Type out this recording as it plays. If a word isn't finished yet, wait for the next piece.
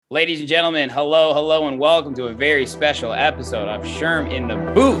Ladies and gentlemen, hello, and welcome to a very special episode of Sherm in the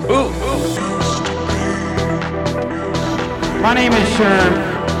Booth. My name is Sherm.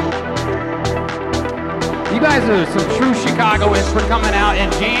 You guys are some true Chicagoans for coming out in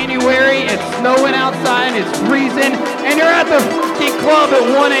January. It's snowing outside, it's freezing, and you're at the fucking club at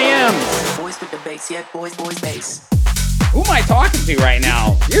 1 a.m. Boys with the bass, yeah, boys, bass. Who am I talking to right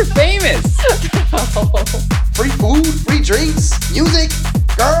now? You're famous. Free food, free drinks, music,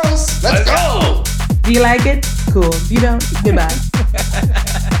 girls. Let's go. Do you like it? Cool. If you don't, goodbye.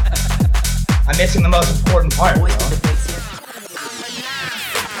 I'm missing the most important part. Boys with the bass,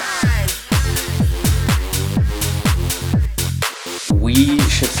 yeah. We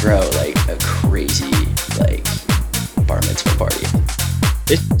should throw like a crazy bar mitzvah party.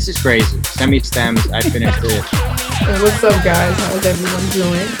 This is crazy. Send me stems. I finished it. Hey, what's up, guys? How's everyone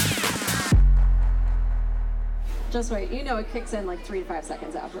doing? Just wait, you know it kicks in like 3 to 5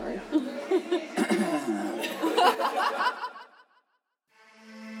 seconds afterward.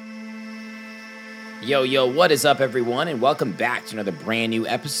 Yo, what is up, everyone, and welcome back to another brand new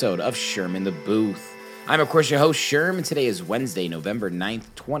episode of Sherm in the Booth. I'm, of course, your host, Sherm, and today is Wednesday, November 9th,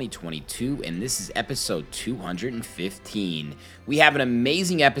 2022, and this is episode 215. We have an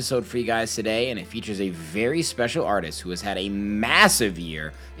amazing episode for you guys today, and it features a very special artist who has had a massive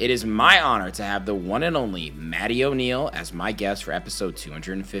year. It is my honor to have the one and only Maddie O'Neal as my guest for episode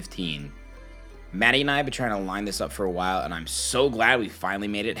 215. Maddie and I have been trying to line this up for a while, and I'm so glad we finally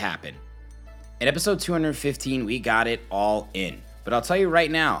made it happen. In episode 215, we got it all in. But I'll tell you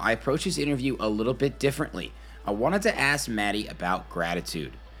right now, I approached this interview a little bit differently. I wanted to ask Maddie about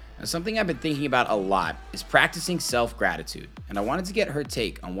gratitude. Now, something I've been thinking about a lot is practicing self-gratitude, and I wanted to get her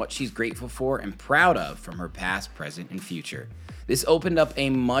take on what she's grateful for and proud of from her past, present, and future. This opened up a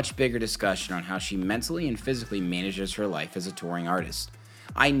much bigger discussion on how she mentally and physically manages her life as a touring artist.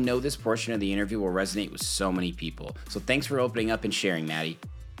 I know this portion of the interview will resonate with so many people, so thanks for opening up and sharing, Maddie.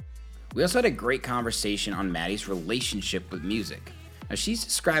 We also had a great conversation on Maddie's relationship with music. Now, she's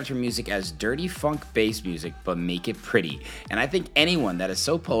described her music as dirty funk bass music, but make it pretty. And I think anyone that is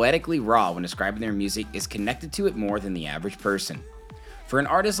so poetically raw when describing their music is connected to it more than the average person. For an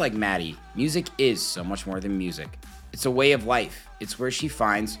artist like Maddie, music is so much more than music. It's a way of life. It's where she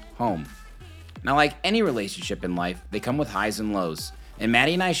finds home. Now, like any relationship in life, they come with highs and lows. And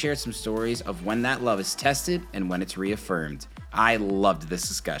Maddie and I shared some stories of when that love is tested and when it's reaffirmed. I loved this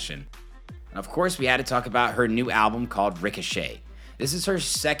discussion. And of course, we had to talk about her new album called Ricochet. This is her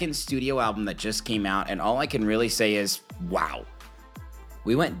second studio album that just came out, and all I can really say is, wow.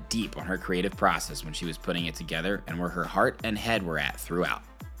 We went deep on her creative process when she was putting it together and where her heart and head were at throughout.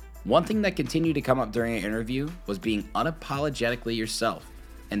 One thing that continued to come up during our interview was being unapologetically yourself.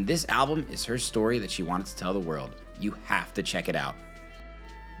 And this album is her story that she wanted to tell the world. You have to check it out.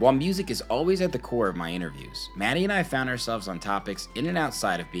 While music is always at the core of my interviews, Maddie and I found ourselves on topics in and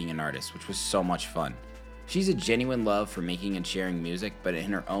outside of being an artist, which was so much fun. She's a genuine love for making and sharing music, but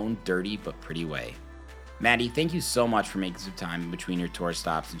in her own dirty but pretty way. Maddie, thank you so much for making some time in between your tour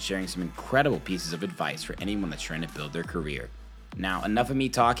stops and sharing some incredible pieces of advice for anyone that's trying to build their career. Now, enough of me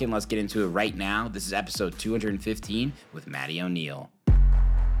talking, let's get into it right now. This is episode 215 with Maddie O'Neal.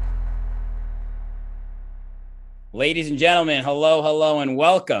 Ladies and gentlemen, hello, and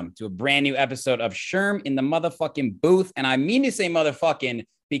welcome to a brand new episode of Sherm in the motherfucking Booth. And I mean to say motherfucking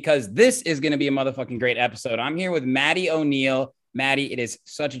because this is going to be a motherfucking great episode. I'm here with Maddie O'Neal. Maddie, it is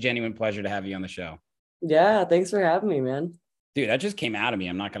such a genuine pleasure to have you on the show. Yeah, thanks for having me, man. Dude, that just came out of me.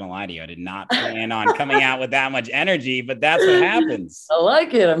 I'm not going to lie to you. I did not plan on coming out with that much energy, but that's what happens. I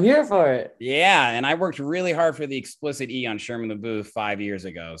like it. I'm here for it. Yeah, and I worked really hard for the explicit E on Sherm in the Booth 5 years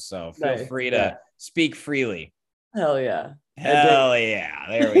ago, so feel free to speak freely. Hell yeah. Hell yeah.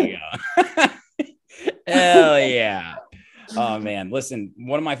 There we go. Hell yeah. Oh, man. Listen,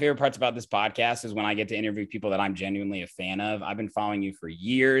 one of my favorite parts about this podcast is when I get to interview people that I'm genuinely a fan of. I've been following you for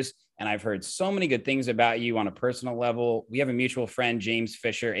years, and I've heard so many good things about you on a personal level. We have a mutual friend, James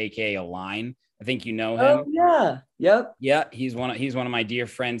Fisher, a.k.a. Align. I think you know him. Oh, yeah. Yep. Yeah, he's one of my dear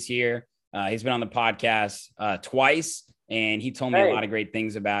friends here. He's been on the podcast twice. And he told me a lot of great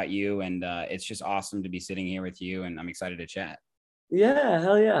things about you. And it's just awesome to be sitting here with you. And I'm excited to chat. Yeah,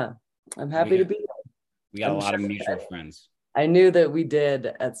 hell yeah. I'm happy to be here. We got a lot of mutual friends. I knew that we did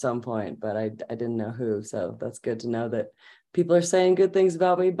at some point, but I didn't know who. So that's good to know that people are saying good things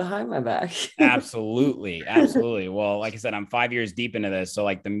about me behind my back. Absolutely. Well, like I said, I'm 5 years deep into this. So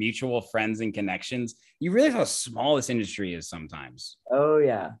like the mutual friends and connections, you realize how small this industry is sometimes. Oh,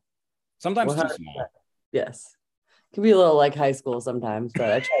 yeah. Sometimes 100%. too small. Yes. can be a little like high school sometimes,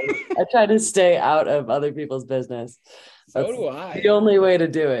 but I try to stay out of other people's business. So That's do I. the only way to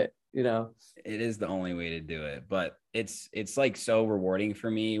do it, you know. It is the only way to do it, but it's like so rewarding for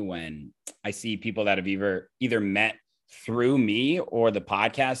me when I see people that have either met through me or the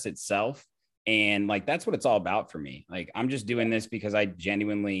podcast itself. And like, that's what it's all about for me. Like, I'm just doing this because I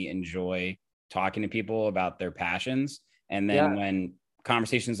genuinely enjoy talking to people about their passions. And then when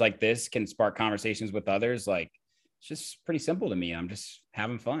conversations like this can spark conversations with others, like, it's just pretty simple to me. I'm just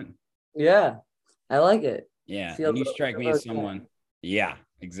having fun. Yeah, I like it. Yeah. And you strike me as someone. Yeah,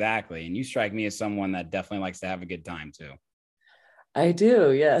 exactly. And you strike me as someone that definitely likes to have a good time too. I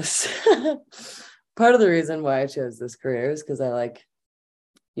do. Yes. Part of the reason why I chose this career is because I like,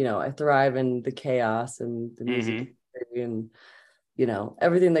 you know, I thrive in the chaos and the music industry and, you know,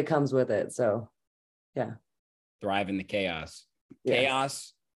 everything that comes with it. So, yeah. Thrive in the chaos. Yes.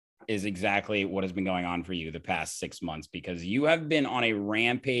 Chaos is exactly what has been going on for you the past 6 months, because you have been on a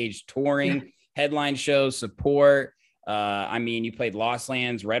rampage touring, headline shows, support. I mean, you played Lost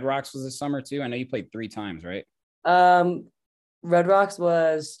Lands. Red Rocks was this summer too. I know you played 3 times, right? Red Rocks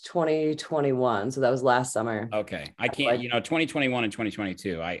was 2021, so that was last summer. Okay, I can't. 2021 and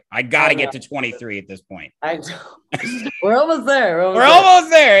 2022. I got to get to 23 at this point. We're almost there. We're almost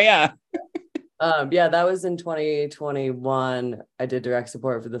there. Yeah. Yeah, that was in 2021. I did direct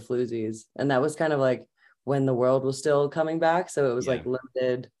support for the Floozies, and that was kind of like when the world was still coming back. So it was like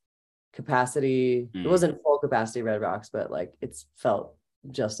limited capacity. It wasn't full capacity Red Rocks, but like it's felt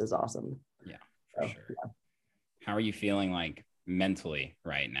just as awesome. Yeah, for sure. Yeah. How are you feeling like mentally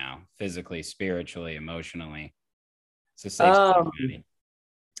right now? Physically, spiritually, emotionally? It's a safe space,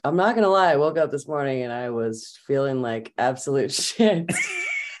 I'm not gonna lie, I woke up this morning and I was feeling like absolute shit.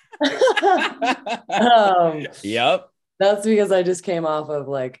 Yep. That's because I just came off of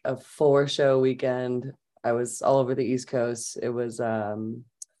like a 4-show weekend. I was all over the East Coast. It was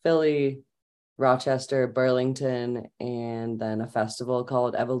Philly, Rochester, Burlington, and then a festival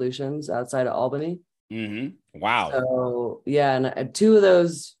called Evolutions outside of Albany. Wow. So yeah, and 2 of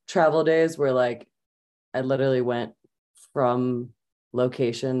those travel days were like, I literally went from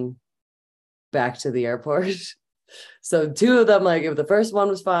location back to the airport. So 2 of them, like if the first one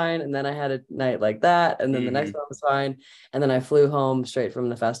was fine, and then I had a night like that, and then the next one was fine, and then I flew home straight from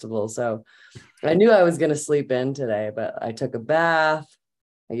the festival. So I knew I was gonna sleep in today, but I took a bath.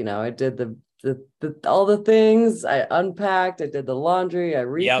 You know, I did the all the things. I unpacked. I did the laundry. I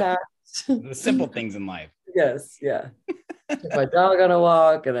repacked. The simple things in life. Yes. Yeah. Took my dog on a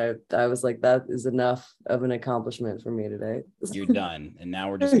walk, and I was like, that is enough of an accomplishment for me today. You're done. And now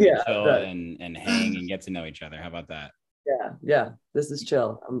we're just gonna chill and hang and get to know each other. How about that? Yeah. This is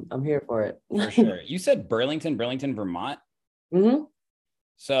chill. I'm here for it. For sure. You said Burlington, Vermont.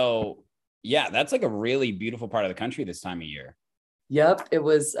 So yeah, that's like a really beautiful part of the country this time of year. Yep, it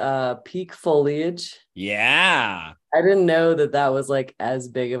was peak foliage. Yeah. I didn't know that was like as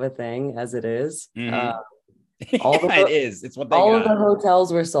big of a thing as it is. It is. It's what they all got. of the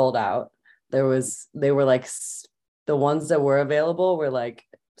hotels were sold out. They were like, the ones that were available were like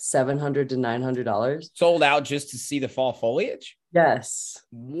 $700 to $900. Sold out just to see the fall foliage? Yes.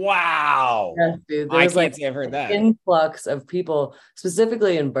 Wow. Yes, dude. I can't say I've heard that. Influx of people,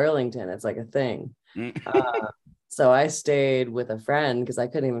 specifically in Burlington. It's like a thing. So I stayed with a friend because I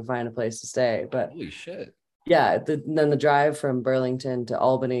couldn't even find a place to stay. But holy shit. Yeah. Then the drive from Burlington to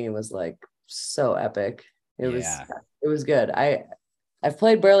Albany was like so epic. It was good. I've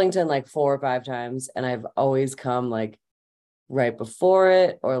played Burlington like 4 or 5 times, and I've always come like right before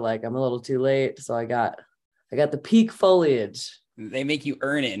it, or like I'm a little too late. So I got the peak foliage. They make you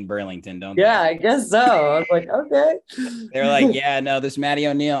earn it in Burlington, don't they? Yeah, I guess so. I was like, okay. They're like, yeah, no, this Maddie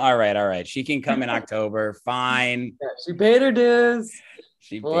O'Neill. All right. She can come in October. Fine. Yeah, she paid her dues.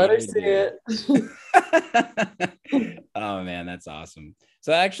 We'll let her see it. Oh man, that's awesome. So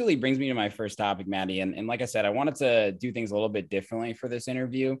that actually brings me to my first topic, Maddie. And like I said, I wanted to do things a little bit differently for this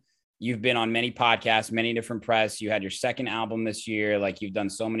interview. You've been on many podcasts, many different press. You had your 2nd album this year. Like, you've done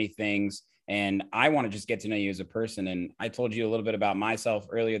so many things. And I want to just get to know you as a person. And I told you a little bit about myself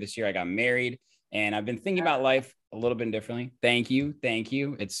earlier this year. I got married, and I've been thinking about life a little bit differently. Thank you.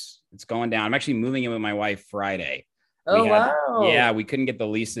 It's going down. I'm actually moving in with my wife Friday. Wow. Yeah, we couldn't get the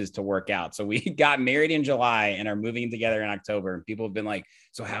leases to work out. So we got married in July and are moving together in October. And people have been like,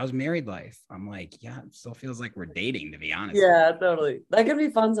 so how's married life? I'm like, yeah, it still feels like we're dating, to be honest. Yeah, totally. That can be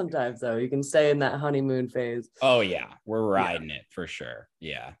fun sometimes, though. You can stay in that honeymoon phase. Oh yeah, we're riding it for sure.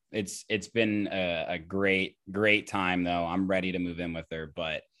 Yeah, it's been a great time though. I'm ready to move in with her,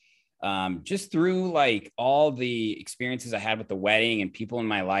 but just through like all the experiences I had with the wedding and people in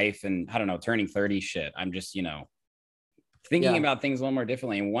my life, and I don't know, turning 30 shit, I'm just, thinking Yeah. about things a little more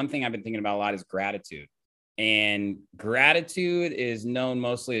differently. And one thing I've been thinking about a lot is gratitude. And gratitude is known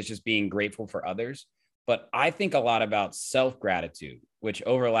mostly as just being grateful for others. But I think a lot about self-gratitude, which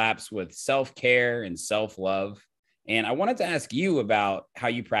overlaps with self-care and self-love. And I wanted to ask you about how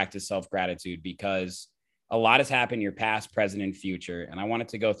you practice self-gratitude, because a lot has happened in your past, present, and future. And I wanted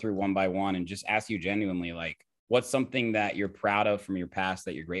to go through one by one and just ask you genuinely, like, what's something that you're proud of from your past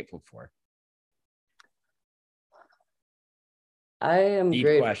that you're grateful for? I am Deep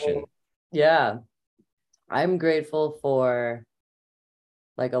grateful. question. Yeah. I'm grateful for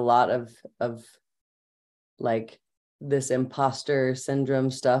like a lot of like this imposter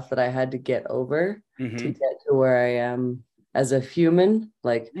syndrome stuff that I had to get over to Mhm. get to where I am as a human,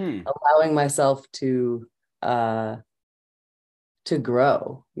 like allowing myself to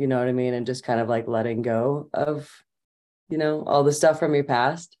grow, you know what I mean? And just kind of like letting go of, you know, all the stuff from your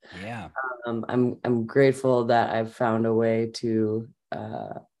past. Yeah. I'm grateful that I've found a way to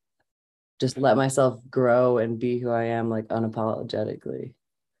just let myself grow and be who I am, like unapologetically.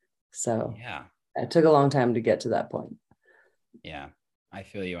 So Yeah. it took a long time to get to that point. Yeah. I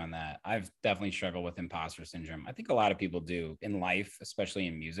feel you on that. I've definitely struggled with imposter syndrome. I think a lot of people do in life, especially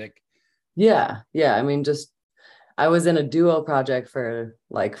in music. Yeah. I mean, just I was in a duo project for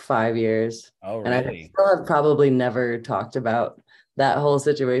like 5 years. Oh, and I really? still have probably never talked about that whole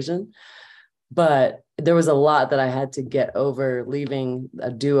situation. But there was a lot that I had to get over leaving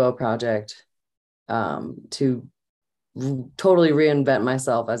a duo project to totally reinvent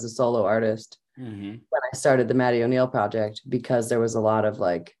myself as a solo artist when I started the Maddie O'Neill project, because there was a lot of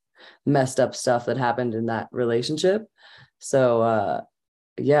like messed up stuff that happened in that relationship. So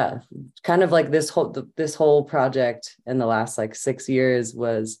yeah, kind of like this whole project in the last like 6 years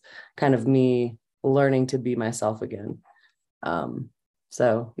was kind of me learning to be myself again.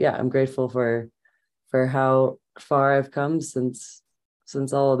 So yeah, I'm grateful for how far I've come since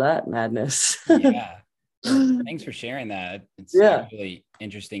all of that madness. Yeah. Well, thanks for sharing that. It's really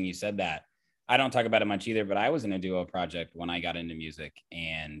interesting you said that. I don't talk about it much either, but I was in a duo project when I got into music,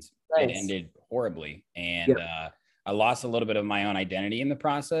 and it ended horribly. And I lost a little bit of my own identity in the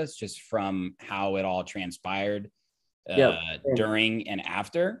process, just from how it all transpired during and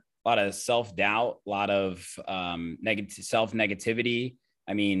after. A lot of self-doubt, a lot of self-negativity.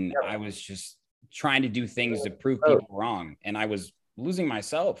 I mean, I was just trying to do things to prove people wrong, and I was losing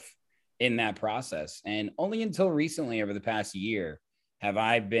myself in that process. And only until recently, over the past year, have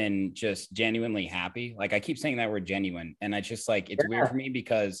I been just genuinely happy. Like, I keep saying that word genuine, and I just like, it's weird for me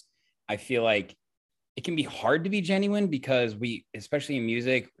because I feel like it can be hard to be genuine, because we, especially in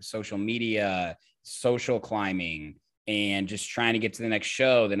music, social media, social climbing, and just trying to get to the next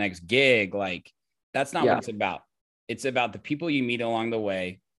show, the next gig, like that's not what it's about. It's about the people you meet along the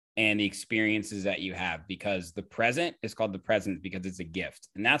way and the experiences that you have, because the present is called the present because it's a gift.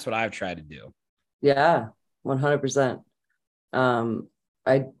 And that's what I've tried to do. Yeah, 100%.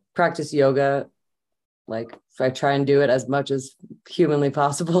 I practice yoga. Like, I try and do it as much as humanly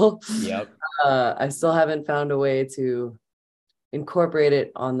possible. Yep. I still haven't found a way to incorporate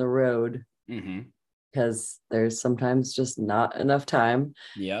it on the road, because there's sometimes just not enough time.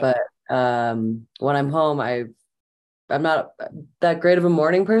 Yeah. But when I'm home, I'm not that great of a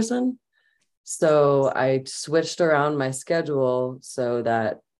morning person. So I switched around my schedule so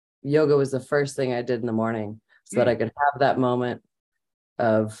that yoga was the first thing I did in the morning, so that I could have that moment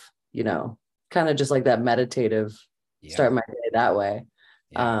of, you know, kind of just like that meditative, start my day that way.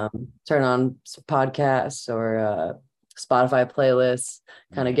 Turn on some podcasts or Spotify playlists,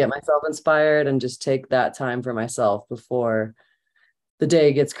 kind of get myself inspired and just take that time for myself before the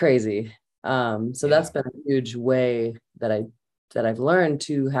day gets crazy. So that's been a huge way that I've learned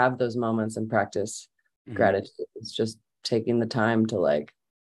to have those moments and practice gratitude. It's just taking the time to, like,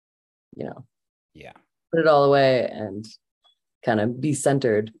 you know, put it all away and kind of be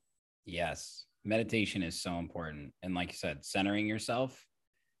centered. Yes. Meditation is so important. And like you said, centering yourself,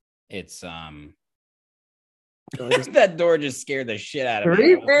 it's that door just scared the shit out of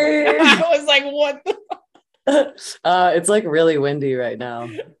me. I was like, what the? It's like really windy right now.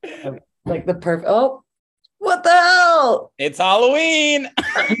 Like the perfect. Oh, what the hell? It's Halloween.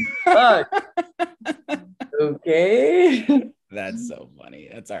 Okay. That's so funny.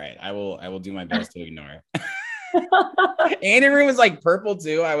 That's all right. I will do my best to ignore. Andy room is like purple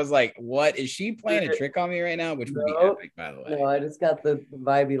too. I was like, what is she playing a trick on me right now? Which would be epic, by the way. No, I just got the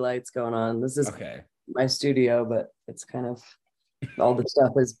vibey lights going on. This is my studio, but it's kind of all the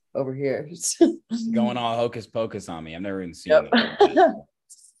stuff is over here. Going all hocus pocus on me. I've never even seen that.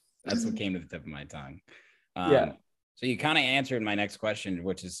 That's what came to the tip of my tongue. So you kind of answered my next question,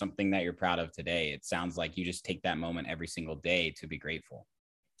 which is something that you're proud of today. It sounds like you just take that moment every single day to be grateful.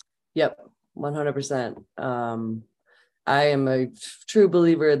 Yep, 100%. I am a true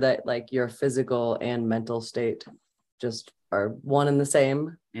believer that like your physical and mental state just are one and the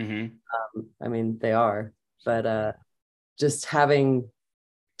same. I mean, they are, but just taking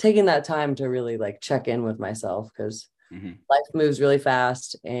that time to really like check in with myself, because life moves really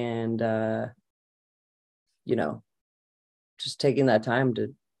fast, and just taking that time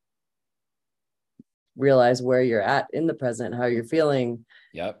to realize where you're at in the present, how you're feeling.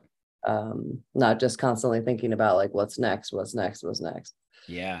 Yep. Not just constantly thinking about like what's next.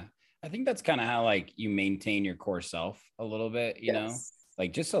 Yeah. I think that's kind of how like you maintain your core self a little bit, you know,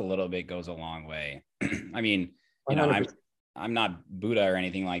 like just a little bit goes a long way. I mean, you know, 100%. I'm not Buddha or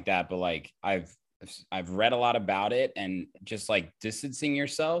anything like that, but like I've read a lot about it, and just like distancing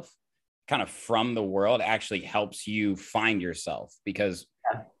yourself kind of from the world actually helps you find yourself, because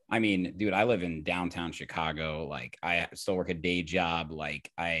I mean, dude, I live in downtown Chicago. Like I still work a day job. Like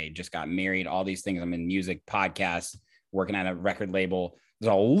I just got married, all these things. I'm in music, podcasts, working at a record label.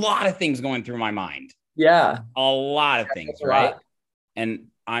 There's a lot of things going through my mind. Yeah. A lot of things, right? And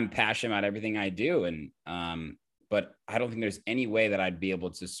I'm passionate about everything I do. And, but I don't think there's any way that I'd be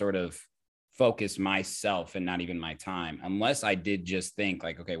able to sort of focus myself and not even my time, unless I did just think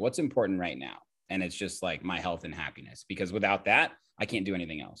like, okay, what's important right now? And it's just like my health and happiness, because without that, I can't do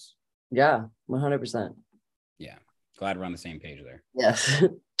anything else. Yeah, 100%. Yeah. Glad we're on the same page there. Yes.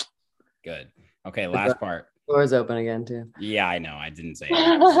 Good. Okay. Last part. Doors open again too. Yeah, I know. I didn't say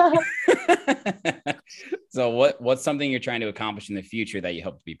it. So what's something you're trying to accomplish in the future that you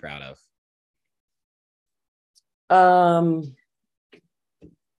hope to be proud of?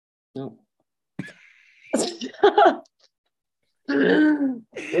 No.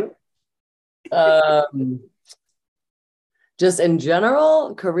 Just in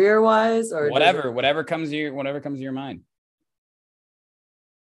general, career wise, or whatever comes to your mind.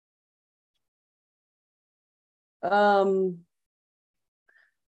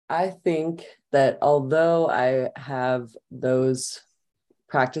 I think that although I have those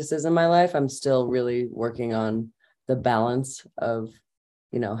practices in my life, I'm still really working on the balance of,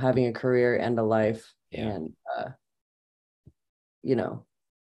 having a career and a life, and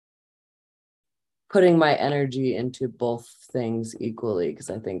putting my energy into both things equally, because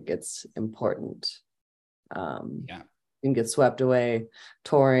I think it's important. You can get swept away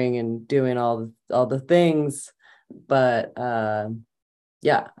touring and doing all the things, but I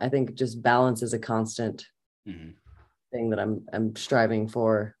think just balance is a constant thing that I'm striving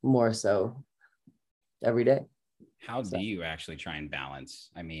for more so every day. How do you actually try and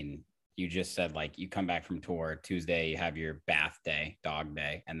balance? I mean, you just said like you come back from tour Tuesday, you have your bath day, dog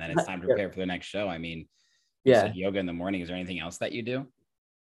day, and then it's time to prepare for the next show. I mean, you said yoga in the morning. Is there anything else that you do?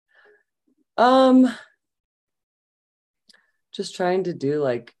 Just trying to do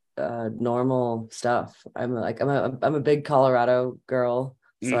like normal stuff. I'm a big Colorado girl,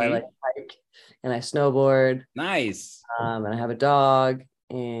 so I like hike and I snowboard. Nice. And I have a dog,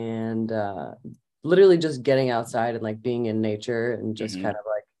 and literally just getting outside and like being in nature, and just kind of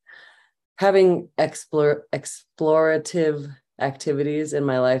like having explorative activities in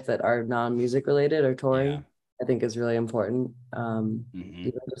my life that are non-music related or touring. I think is really important.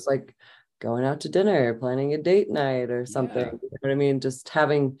 Even just like going out to dinner, planning a date night or something. You know what I mean? Just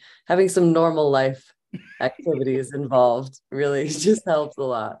having some normal life activities involved really just helps a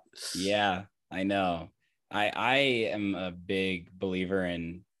lot. Yeah, I know. I am a big believer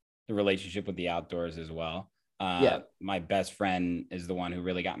in the relationship with the outdoors as well. My best friend is the one who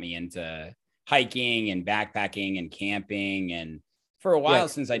really got me into hiking and backpacking and camping. And for a while,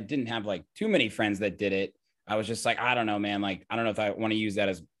 since I didn't have like too many friends that did it, I was just like, I don't know, man. Like, I don't know if I want to use that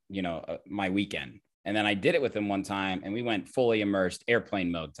as, my weekend. And then I did it with him one time, and we went fully immersed airplane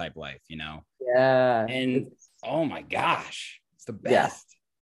mode type life, Yeah. And oh my gosh, it's the best.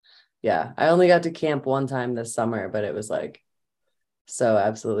 Yeah. I only got to camp one time this summer, but it was like so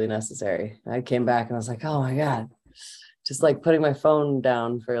absolutely necessary. I came back and I was like, oh my God, just like putting my phone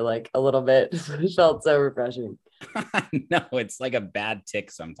down for like a little bit. It felt so refreshing. No, it's like a bad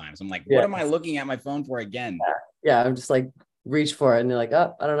tick sometimes. I'm like, what am I looking at my phone for again? Yeah, I'm just like, reach for it, and you're like,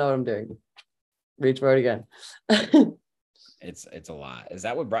 oh, I don't know what I'm doing. Reach for it again. It's a lot. Is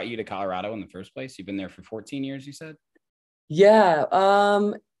that what brought you to Colorado in the first place? You've been there for 14 years, you said? Yeah.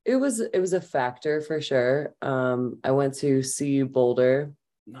 It was a factor for sure. I went to CU Boulder.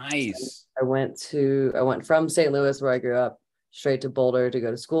 Nice. I went from St. Louis, where I grew up, straight to Boulder to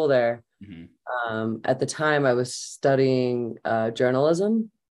go to school there. At the time I was studying journalism.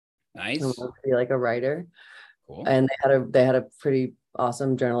 Nice. I wanted to be like a writer. Cool. And they had a pretty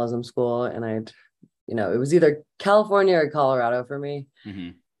awesome journalism school, and it was either California or Colorado for me.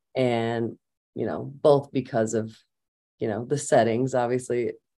 Mm-hmm. And, both because of, the settings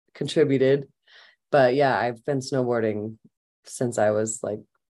obviously contributed. But yeah, I've been snowboarding since I was like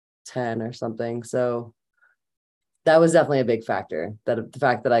 10 or something. So that was definitely a big factor, that the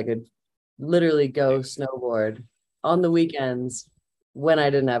fact that I could literally go snowboard on the weekends when I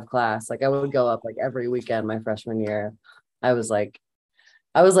didn't have class. Like I would go up like every weekend my freshman year. I was like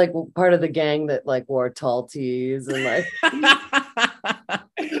part of the gang that like wore tall tees and like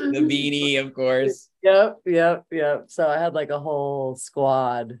the beanie, of course. Yep. So I had like a whole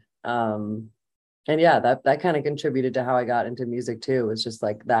squad. And yeah, that kind of contributed to how I got into music too. It was just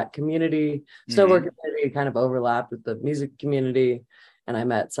like that community, snowboard community kind of overlapped with the music community. And I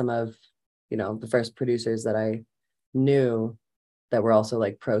met some of, the first producers that I knew that were also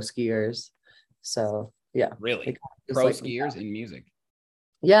like pro skiers. So yeah. Really? Pro skiers in music?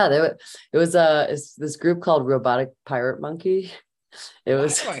 Yeah, it was this group called Robotic Pirate Monkey. It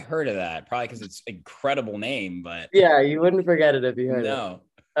was. Why have I heard of that? Probably because it's an incredible name, but yeah, you wouldn't forget it if you heard it.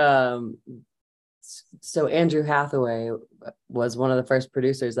 No. So Andrew Hathaway was one of the first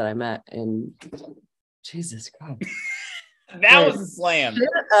producers that I met, and Jesus Christ. That was a slam. Get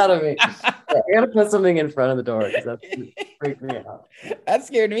it out of me. I gotta put something in front of the door because that's freaked me out. That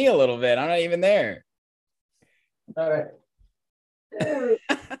scared me a little bit. I'm not even there. All right.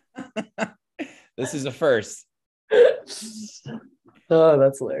 This is a first. Oh,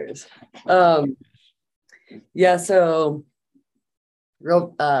 that's hilarious. Yeah, so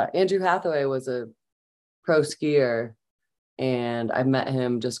Andrew Hathaway was a pro skier, and I met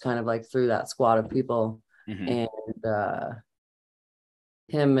him just kind of like through that squad of people. And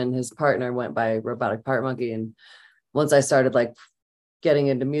him and his partner went by Robotic Pirate Monkey, and once I started like getting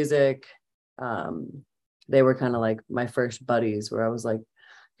into music, they were kind of like my first buddies, where I was like,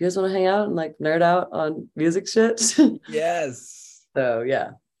 you guys want to hang out and like nerd out on music shit? Yes. So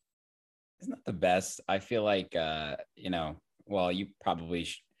yeah. Isn't that the best? I feel like, well, you probably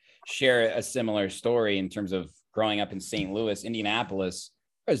share a similar story in terms of growing up in St. Louis, Indianapolis.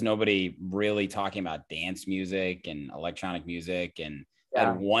 There's nobody really talking about dance music and electronic music. And I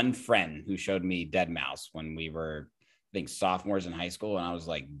had one friend who showed me Deadmau5 when we were, I think, sophomores in high school. And I was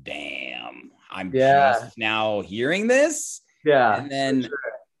like, damn, I'm just now hearing this. Yeah. And then,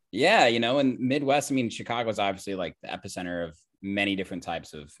 in Midwest, I mean, Chicago is obviously like the epicenter of many different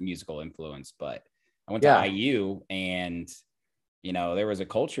types of musical influence. But I went to IU, and, there was a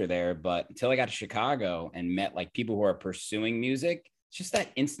culture there. But until I got to Chicago and met like people who are pursuing music, it's just that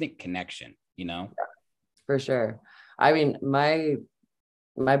instant connection, Yeah, for sure. I mean, my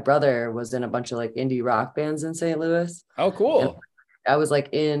brother was in a bunch of like indie rock bands in St. Louis. Oh, cool. I was like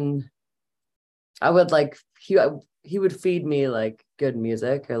he would feed me like good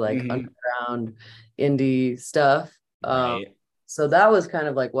music or like underground indie stuff. Right. So that was kind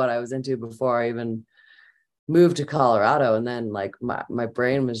of like what I was into before I even moved to Colorado. And then like my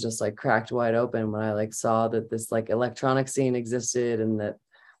brain was just like cracked wide open when I like saw that this like electronic scene existed, and that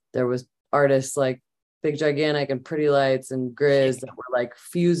there was artists like Big Gigantic and Pretty Lights and Grizz that were like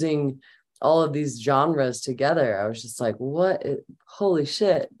fusing all of these genres together. I was just like, holy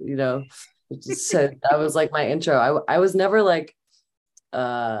shit, It just said that was like my intro. I was never like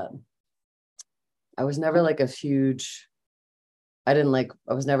a huge, I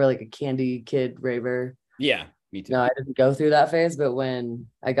was never like a Candy Kid raver. Yeah, me too. No, I didn't go through that phase, but when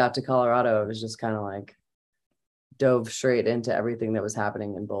I got to Colorado, it was just kind of like dove straight into everything that was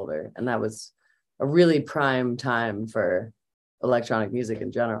happening in Boulder. And that was a really prime time for electronic music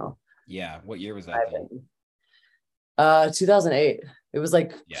in general. Yeah. What year was that? 2008. It was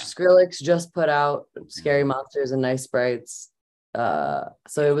like Skrillex just put out Scary Monsters and Nice Sprites. So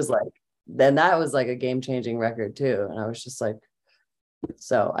it was like, then that was like a game-changing record too. And I was just like,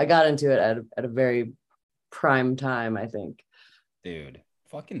 so I got into it at a very prime time, I think. Dude,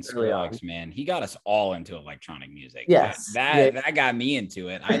 fucking Skrillex, man. He got us all into electronic music. Yes. That got me into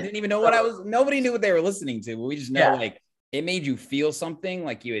it. I didn't even know nobody knew what they were listening to, but we just know like it made you feel something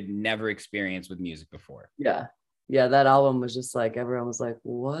like you had never experienced with music before. Yeah. Yeah, that album was just like, everyone was like,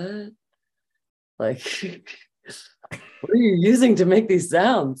 what? Like, what are you using to make these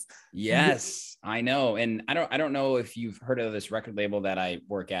sounds? Yes, I know. And I don't know if you've heard of this record label that I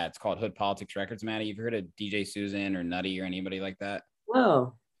work at. It's called Hood Politics Records, Maddie. You've heard of DJ Susan or Nutty or anybody like that?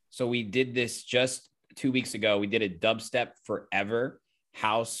 No. So we did this just 2 weeks ago. We did a Dubstep Forever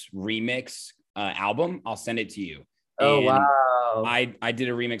house remix album. I'll send it to you. Oh, and wow. I did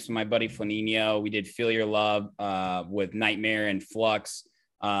a remix with my buddy Flaninho. We did Feel Your Love with Nightmare and Flux.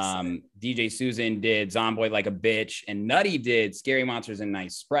 DJ Susan did Zomboid Like a Bitch, and Nutty did Scary Monsters and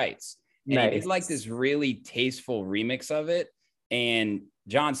Nice Sprites. And he did like this really tasteful remix of it. And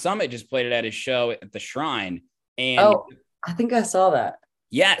John Summit just played it at his show at the Shrine. And I think I saw that.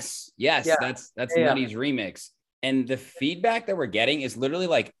 Yes. Yeah. That's Nutty's remix. And the feedback that we're getting is literally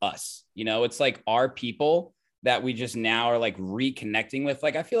like us, you know, it's like our people that we just now are like reconnecting with.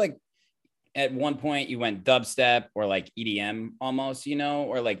 Like, I feel like at one point you went dubstep or like EDM almost, you know,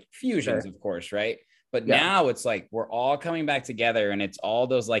 or like fusions, of course. Right. But now it's like, we're all coming back together, and it's all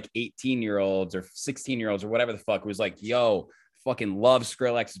those like 18-year-olds or 16-year-olds or whatever the fuck was like, yo, fucking love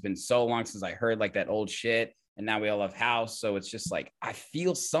Skrillex. It's been so long since I heard like that old shit. And now we all love house. So it's just like, I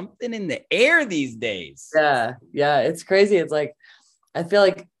feel something in the air these days. Yeah. It's crazy. It's like, I feel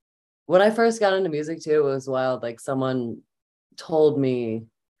like when I first got into music too, it was wild. Like, someone told me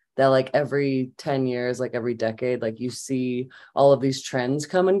that like every 10 years, like every decade, like you see all of these trends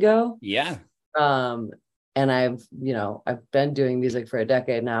come and go. Yeah. And I've been doing music for a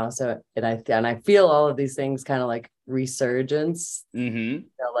decade now. So, and I feel all of these things kind of like resurgence,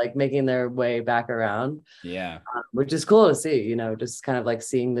 like making their way back around. Yeah. Which is cool to see, you know, just kind of like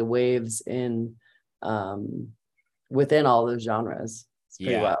seeing the waves in, within all those genres. It's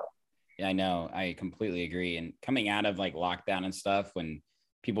pretty wild. Yeah, I know. I completely agree. And coming out of like lockdown and stuff, when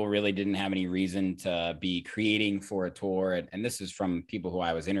people really didn't have any reason to be creating for a tour. And this is from people who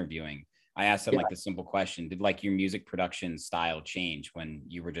I was interviewing. I asked them like the simple question: did like your music production style change when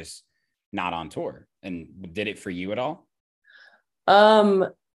you were just not on tour? And did it for you at all?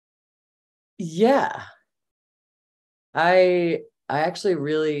 Yeah. I actually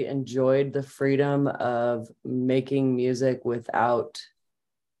really enjoyed the freedom of making music without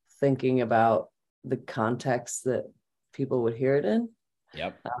thinking about the context that people would hear it in.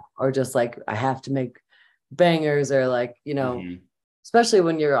 Yep. Or just like, I have to make bangers, or like, you know, especially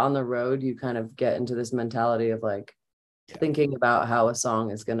when you're on the road, you kind of get into this mentality of like thinking about how a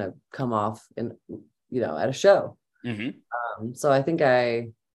song is going to come off in, you know, at a show. So I think I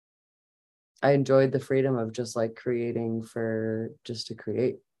enjoyed the freedom of just like creating for just to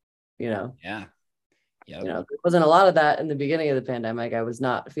create, you know. Yeah. You know, there wasn't a lot of that in the beginning of the pandemic. I was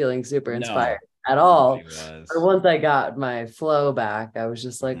not feeling super inspired at all. But once I got my flow back, I was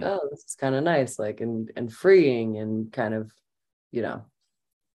just like, oh, this is kind of nice, like, and freeing, and kind of, you know,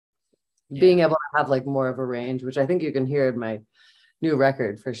 being able to have like more of a range, which I think you can hear in my new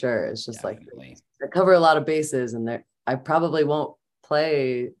record for sure. It's just like, I cover a lot of bases, and I probably won't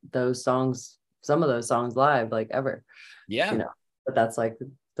play those songs, some of those songs live, like ever. Yeah. You know, but that's like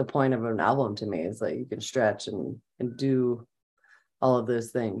the point of an album to me, is like you can stretch and do all of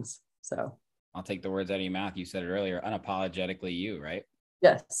those things. So I'll take the words out of your mouth. You said it earlier, unapologetically you, right?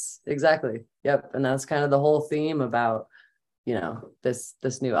 Yes, exactly. Yep. And that's kind of the whole theme about, you know, this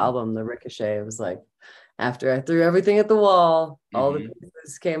new album, The Ricochet. It was like, after I threw everything at the wall, all the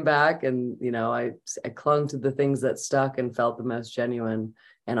pieces came back, and, you know, I clung to the things that stuck and felt the most genuine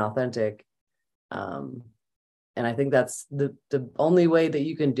and authentic. And I think that's the only way that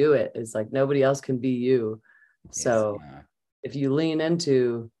you can do it, is like, nobody else can be you. So if you lean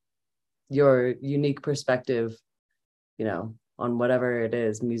into your unique perspective, you know, on whatever it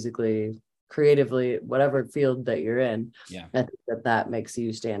is, musically, creatively, whatever field that you're in, I think that makes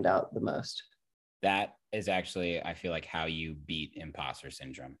you stand out the most. That is actually, I feel like, how you beat imposter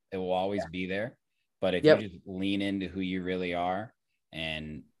syndrome. It will always be there, but if you just lean into who you really are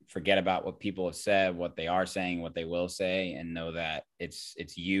and forget about what people have said, what they are saying, what they will say, and know that it's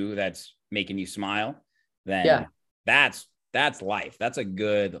you that's making you smile, then that's life. That's a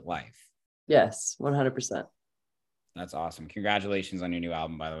good life. Yes, 100%. That's awesome. Congratulations on your new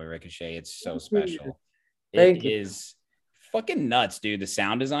album, by the way, Ricochet. It's so special. Thank you. It is fucking nuts, dude. The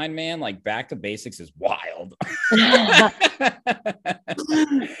sound design, man, like Back to Basics is wild.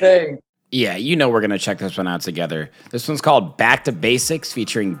 Thanks. Yeah, you know we're going to check this one out together. This one's called Back to Basics,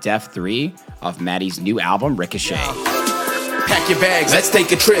 featuring Def 3 off Maddie's new album, Ricochet. Pack your bags, let's take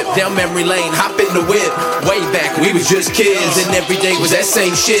a trip down memory lane, hop in the whip. Way back, we was just kids, and every day was that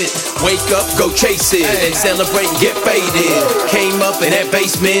same shit. Wake up, go chase it, and celebrate and get faded. Came up in that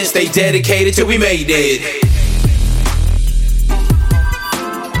basement, stay dedicated till we made it.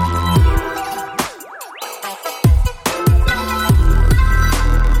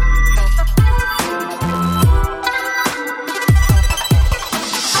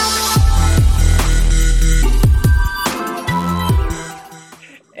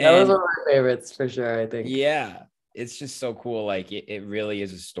 That was one of my favorites for sure, I think. Yeah, it's just so cool. Like it really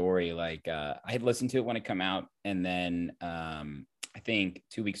is a story. Like I had listened to it when it came out, and then I think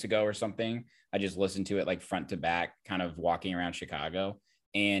 2 weeks ago or something, I just listened to it like front to back, kind of walking around Chicago.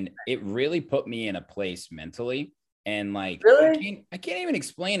 and it really put me in a place mentally. And like, Really? I can't even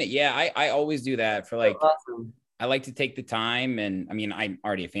explain it. Yeah, I always do that for like, Awesome. I like to take the time, and I mean, I'm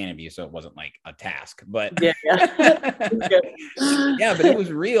already a fan of you, so it wasn't like a task, but Yeah. yeah, but it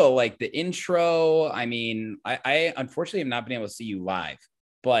was real. Like the intro, I mean, I unfortunately have not been able to see you live,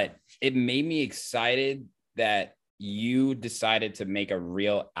 but it made me excited that you decided to make a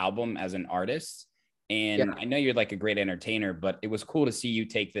real album as an artist. And I know you're like a great entertainer, but it was cool to see you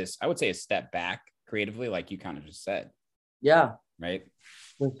take this, I would say, a step back creatively, like you kind of just said. Yeah, right.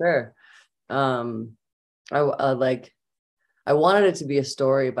 For sure. I wanted it to be a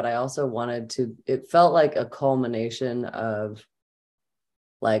story, but I also it felt like a culmination of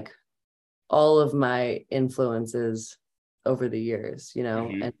like all of my influences over the years, you know,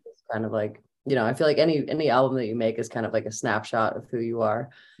 and it's kind of like, you know, I feel like any album that you make is kind of like a snapshot of who you are.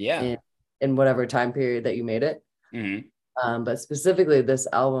 Yeah. In whatever time period that you made it. But specifically this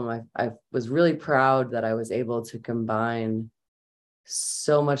album, I was really proud that I was able to combine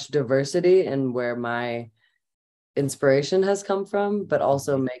so much diversity in where my inspiration has come from, but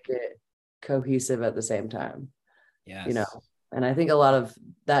also make it cohesive at the same time. Yes. You know, and I think a lot of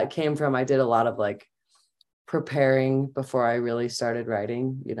that came from, I did a lot of like preparing before I really started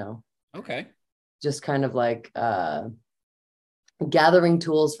writing, you know. Okay. Just kind of like gathering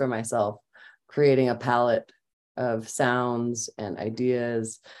tools for myself, creating a palette of sounds and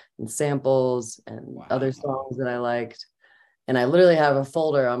ideas and samples and other songs that I liked. And I literally have a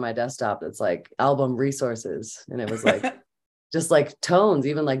folder on my desktop that's like album resources. And it was like, just like tones,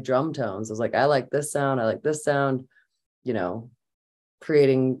 even like drum tones. I was like, I like this sound. I like this sound, you know,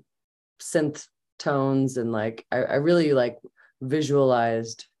 creating synth tones. And like, I really like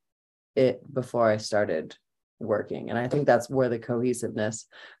visualized it before I started working. And I think that's where the cohesiveness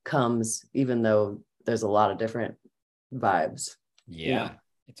comes, even though there's a lot of different vibes. Yeah. You know?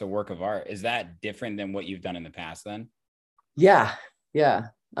 It's a work of art. Is that different than what you've done in the past then? Yeah. I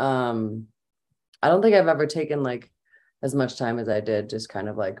don't think I've ever taken like as much time as I did just kind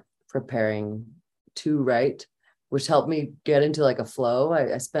of like preparing to write, which helped me get into like a flow.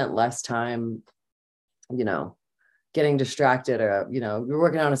 I spent less time, you know, getting distracted, or, you know, you're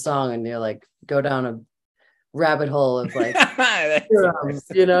working on a song and you're like, go down a rabbit hole of like,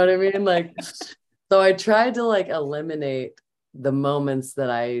 you know what I mean? Like, so I tried to like eliminate the moments that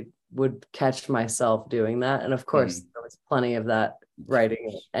I would catch myself doing that. And of course, there was plenty of that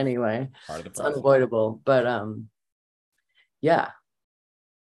writing anyway. Part of the it's process. Unavoidable. But yeah,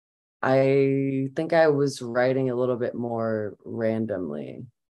 I think I was writing a little bit more randomly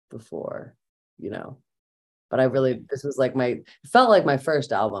before, you know, but this was like it felt like my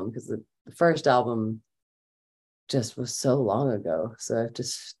first album, because the first album just was so long ago. So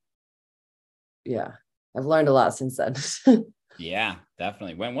I've learned a lot since then. Yeah,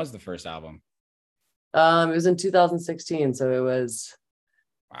 definitely. When was the first album? It was in 2016. So it was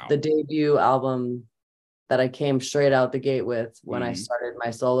the debut album that I came straight out the gate with when I started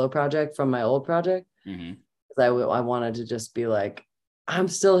my solo project from my old project. Because I wanted to just be like, I'm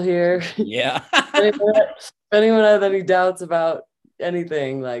still here. Yeah. If anyone has any doubts about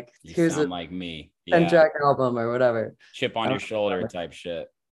anything, like, here's a like me. 10-track album or whatever. Chip on your shoulder type shit.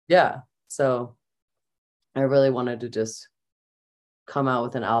 Yeah. So I really wanted to just come out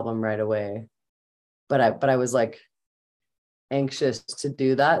with an album right away. But I was like anxious to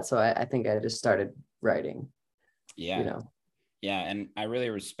do that. So I think I just started writing. Yeah. You know. Yeah. And I really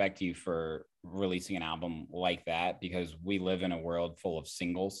respect you for releasing an album like that, because we live in a world full of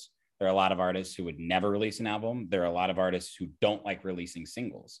singles. There are a lot of artists who would never release an album. There are a lot of artists who don't like releasing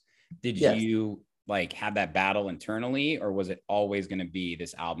singles. Did you like have that battle internally, or was it always going to be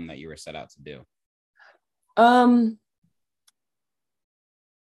this album that you were set out to do?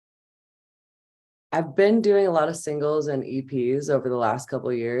 I've been doing a lot of singles and EPs over the last couple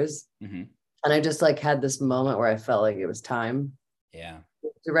of years. And I just like had this moment where I felt like it was time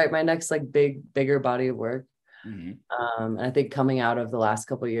to write my next like bigger body of work. And I think coming out of the last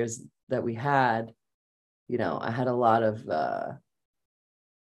couple of years that we had, you know, I had a lot of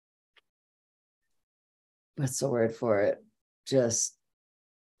what's the word for it? Just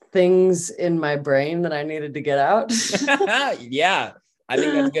things in my brain that I needed to get out. Yeah, I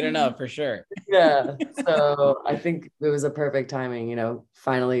think that's good enough for sure. Yeah. So I think it was a perfect timing, you know,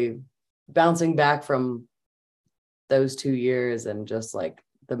 finally bouncing back from those 2 years and just like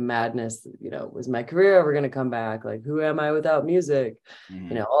the madness, you know, was my career ever going to come back? Like, who am I without music?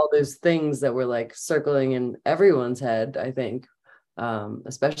 You know, all those things that were like circling in everyone's head, I think,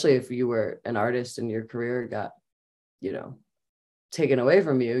 especially if you were an artist and your career got, you know, taken away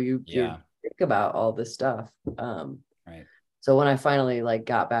from you, you think about all this stuff. Right. So when I finally like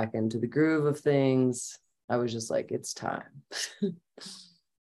got back into the groove of things, I was just like, it's time.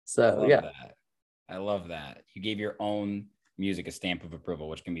 So yeah. I love that. You gave your own music a stamp of approval,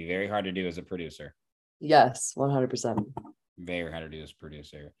 which can be very hard to do as a producer. Yes, 100%. Very hard to do as a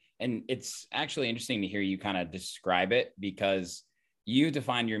producer. And it's actually interesting to hear you kind of describe it, because you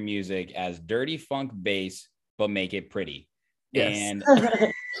define your music as dirty funk bass, but make it pretty. Yes. And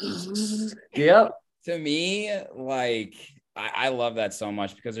yep. To me, like, I love that so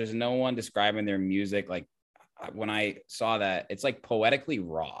much, because there's no one describing their music. Like, when I saw that, it's like poetically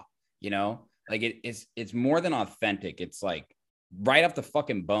raw, like it's more than authentic. It's like right off the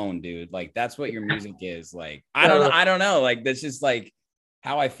fucking bone, dude. Like, that's what your music is. Like, I don't know. Like, that's just like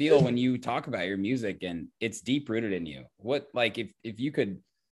how I feel when you talk about your music, and it's deep rooted in you. What, like, if you could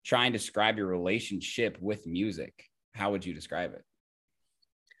try and describe your relationship with music, how would you describe it?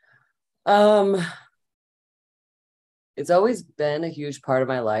 It's always been a huge part of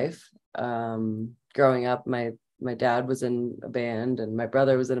my life. Growing up, my dad was in a band, and my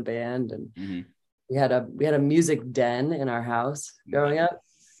brother was in a band, and we had a music den in our house growing up.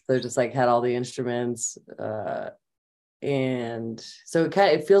 So just like had all the instruments, and so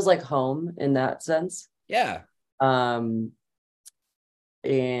it feels like home in that sense. Yeah. And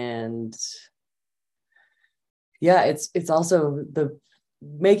yeah, it's also the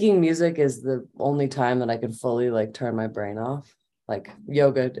making music is the only time that I can fully like turn my brain off, like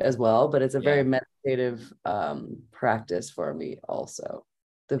yoga as well, but it's a very meditative practice for me also.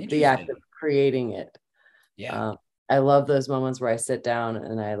 The act of creating it. Yeah. I love those moments where I sit down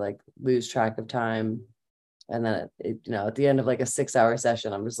and I like lose track of time. And then at the end of like a 6-hour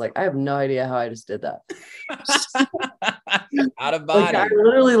session, I'm just like, I have no idea how I just did that. Out of body. Like, I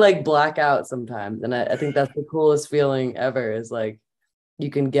literally like black out sometimes. And I think that's the coolest feeling ever, is like you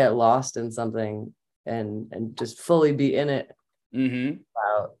can get lost in something and just fully be in it.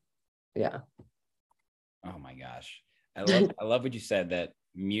 Yeah. Oh my gosh. I love what you said, that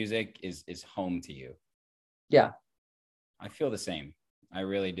music is home to you. Yeah. I feel the same. I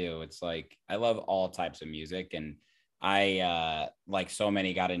really do. It's like, I love all types of music, and I like so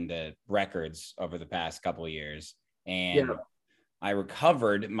many got into records over the past couple of years, and I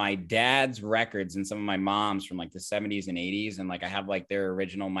recovered my dad's records and some of my mom's from like the 70s and 80s. And like, I have like their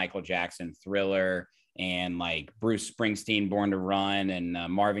original Michael Jackson Thriller, and like Bruce Springsteen Born to Run, and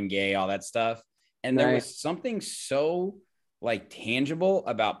Marvin Gaye, all that stuff. And there was something so like tangible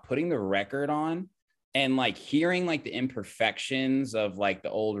about putting the record on and like hearing like the imperfections of like the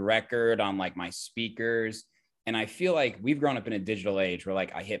old record on like my speakers. And I feel like we've grown up in a digital age where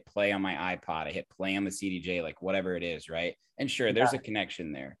like I hit play on my iPod, I hit play on the CDJ, like whatever it is, right? And sure, there's a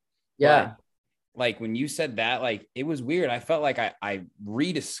connection there. Yeah. But, like, when you said that, like, it was weird. I felt like I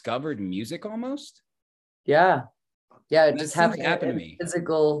rediscovered music almost. Yeah. Yeah. It just happened to me.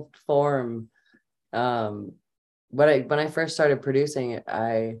 Physical form. When I first started producing,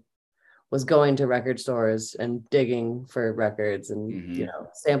 I was going to record stores and digging for records and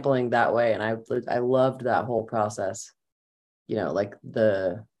sampling that way, and I loved that whole process. Like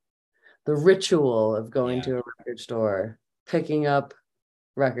the ritual of going to a record store, picking up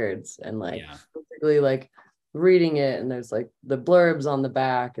records, and like basically like reading it, and there's like the blurbs on the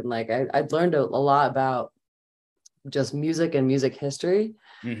back, and like I'd learned a lot about just music and music history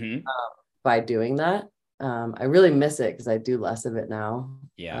by doing that. I really miss it because I do less of it now.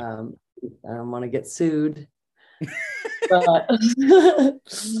 I don't want to get sued. but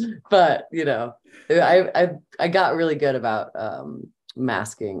I got really good about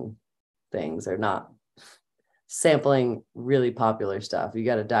masking things, or not sampling really popular stuff. You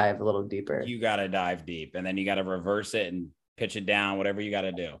got to dive a little deeper. You got to dive deep, and then you got to reverse it and pitch it down, whatever you got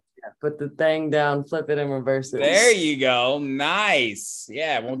to do. Put the thing down, flip it, and reverse it. There you go. Nice.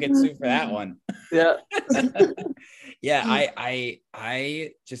 Yeah, won't get sued for that one. Yeah. Yeah,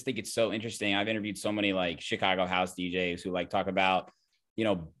 I just think it's so interesting. I've interviewed so many like Chicago house DJs who like talk about,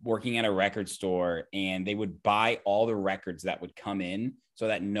 working at a record store, and they would buy all the records that would come in so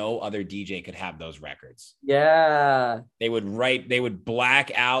that no other DJ could have those records. Yeah. They would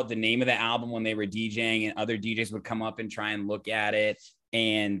black out the name of the album when they were DJing, and other DJs would come up and try and look at it.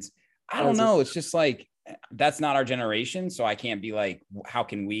 And I don't know, it's just like, that's not our generation. So I can't be like, how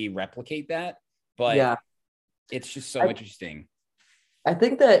can we replicate that? But it's just so interesting. I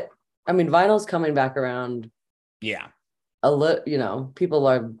think that, vinyl's coming back around. Yeah. People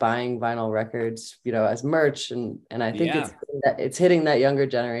are buying vinyl records, as merch. And I think it's hitting that younger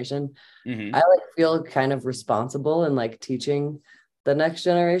generation. I feel kind of responsible in like teaching the next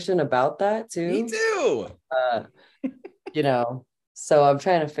generation about that too. Me too. So I'm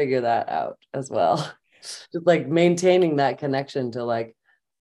trying to figure that out as well. just like maintaining that connection to like,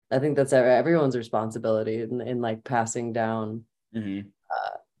 I think that's everyone's responsibility in like passing down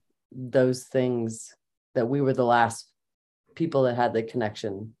those things, that we were the last people that had the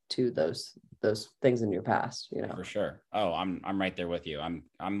connection to those things in your past, you know. For sure. Oh, I'm right there with you.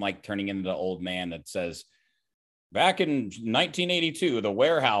 I'm like turning into the old man that says, back in 1982, the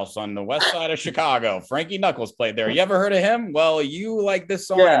Warehouse on the west side of Chicago, Frankie Knuckles played there. You ever heard of him? Well, you like this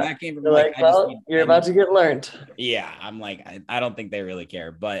song, and that came from like, you're about to get learned. Yeah, I'm like, I don't think they really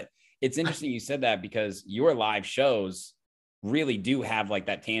care, but it's interesting you said that, because your live shows really do have like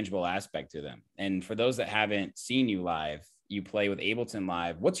that tangible aspect to them. And for those that haven't seen you live, you play with Ableton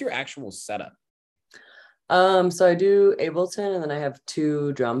Live. What's your actual setup? So I do Ableton, and then I have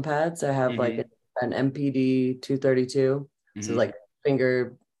 2 drum pads. I have like an MPD 232. So like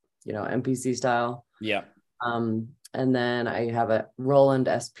finger, you know, MPC style. Yeah. And then I have a Roland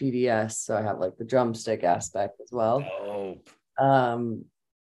SPDS. So I have like the drumstick aspect as well. Dope. And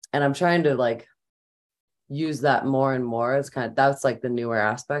I'm trying to like use that more and more. It's kind of, that's like the newer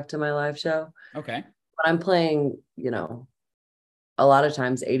aspect to my live show. Okay. But I'm playing, you know, a lot of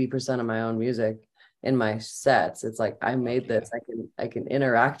times 80% of my own music in my sets. It's like, I made this, I can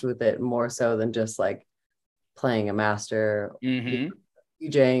interact with it more so than just like playing a master,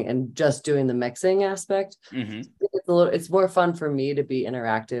 DJing and just doing the mixing aspect. It's more fun for me to be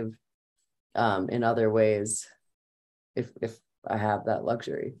interactive in other ways if I have that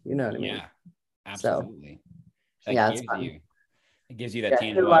luxury, you know what I mean? Yeah, absolutely. So, yeah, it's fun. It gives you that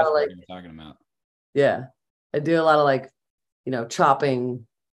tangible aspect you're talking about. Yeah, I do a lot of like, you know, chopping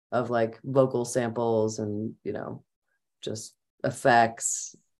of like vocal samples and, you know, just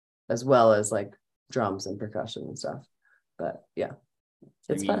effects, as well as like drums and percussion and stuff. But yeah,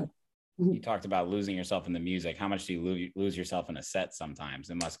 it's fun. You talked about losing yourself in the music. How much do you lose yourself in a set sometimes?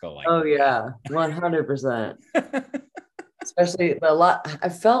 It must go like, oh yeah, 100%. Especially a lot. I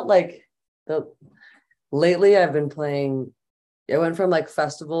felt like lately I've been playing, I went from like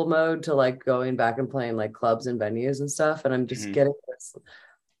festival mode to like going back and playing like clubs and venues and stuff. And I'm just getting this.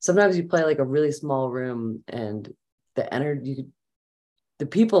 Sometimes you play like a really small room and the energy, the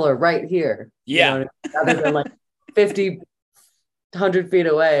people are right here. Yeah. You know, rather than like 50, 100 feet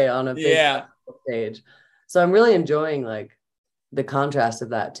away on a big stage. So I'm really enjoying like the contrast of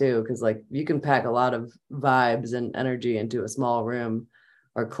that too. Cause like you can pack a lot of vibes and energy into a small room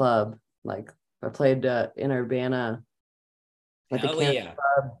or club. Like I played in Urbana at the Camp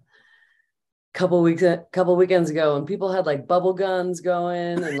Club couple weekends ago, and people had like bubble guns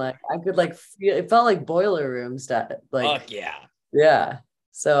going, and like I could like feel it, felt like boiler room stuff. Like, fuck yeah. Yeah.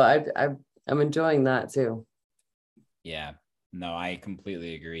 So I'm enjoying that too. Yeah. No, I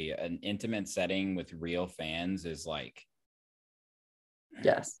completely agree. An intimate setting with real fans is like,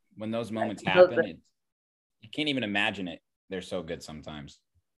 yes. When those moments happen, you can't even imagine it. They're so good sometimes.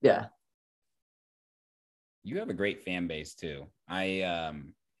 Yeah. You have a great fan base too.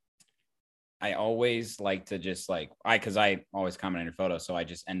 I always like to just like, because I always comment on your photos, so I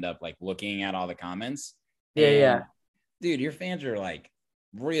just end up like looking at all the comments. Yeah. Dude, your fans are like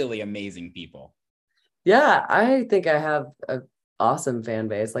really amazing people. Yeah, I think I have an awesome fan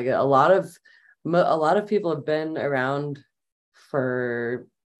base. Like a lot of people have been around for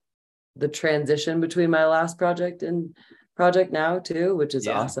the transition between my last project and project now too, which is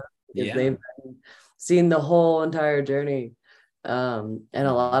awesome because they've seen the whole entire journey. And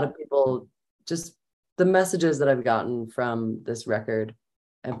a lot of people, just the messages that I've gotten from this record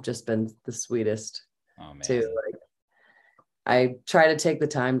have just been the sweetest too. Like I try to take the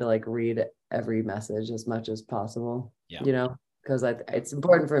time to like read every message as much as possible, you know, because it's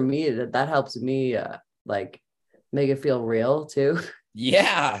important for me that helps me like make it feel real too.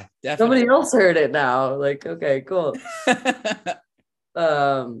 Yeah, definitely. Somebody else heard it now. Like, okay, cool.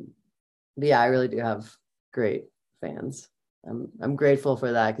 But yeah, I really do have great fans. I'm grateful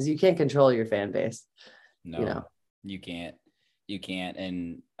for that because you can't control your fan base. No, you know, you can't.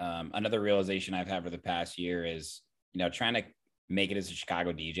 And another realization I've had for the past year is, you know, trying to make it as a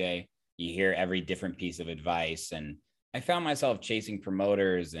Chicago DJ, you hear every different piece of advice. And I found myself chasing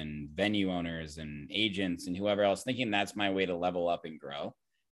promoters and venue owners and agents and whoever else, thinking that's my way to level up and grow.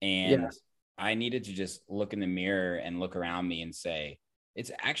 And I needed to just look in the mirror and look around me and say, it's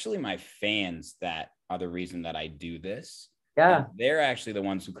actually my fans that are the reason that I do this. Yeah. And they're actually the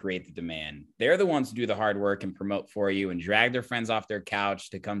ones who create the demand. They're the ones who do the hard work and promote for you and drag their friends off their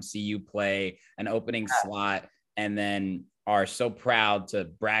couch to come see you play an opening slot, and then are so proud to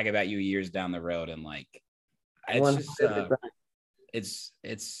brag about you years down the road. And like, it's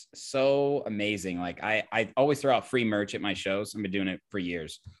it's so amazing. Like I always throw out free merch at my shows. I've been doing it for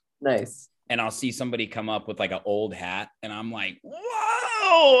years. Nice. and I'll see somebody come up with like an old hat, and I'm like,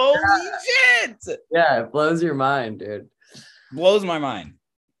 whoa, holy shit. Yeah, it blows your mind, dude. Blows my mind.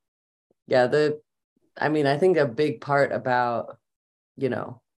 Yeah, I think a big part about,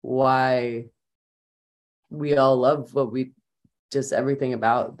 why we all love just everything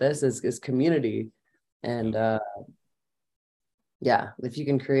about this is community. And if you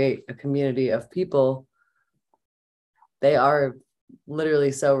can create a community of people, they are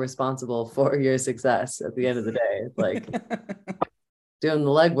literally so responsible for your success at the end of the day. It's like doing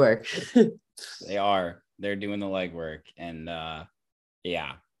the legwork. They're doing the legwork. And I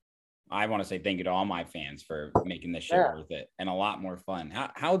want to say thank you to all my fans for making this shit worth it and a lot more fun.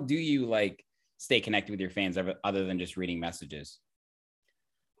 How do you like stay connected with your fans other than just reading messages?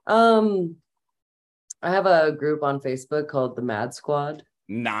 I have a group on Facebook called the Mad Squad.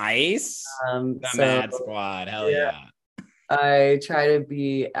 Nice. Mad Squad. Hell yeah. I try to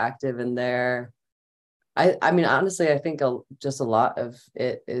be active in there. I mean, honestly, I think just a lot of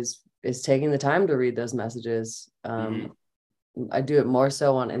it is taking the time to read those messages. I do it more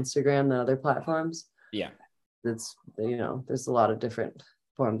so on Instagram than other platforms. Yeah. There's a lot of different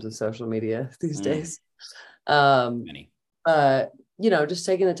forms of social media these days. Many. Just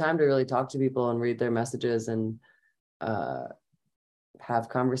taking the time to really talk to people and read their messages and have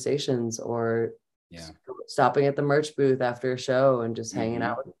conversations, or stopping at the merch booth after a show and just hanging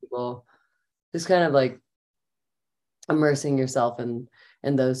out with people, just kind of like immersing yourself in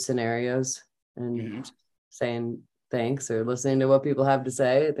those scenarios and saying thanks or listening to what people have to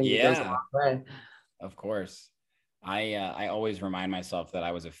say. I think it goes a long way. Of course. I always remind myself that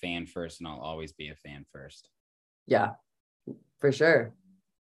I was a fan first, and I'll always be a fan first. Yeah, for sure.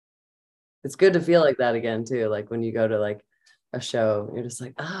 It's good to feel like that again too. Like when you go to like a show, you're just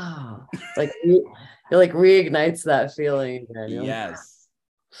like, like it like reignites that feeling again. Yes.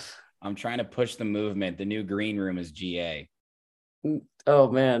 I'm trying to push the movement. The new green room is GA.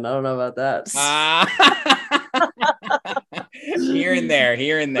 Oh man, I don't know about that. Here and there.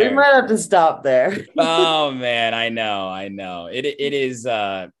 We might have to stop there. Oh man, I know. It is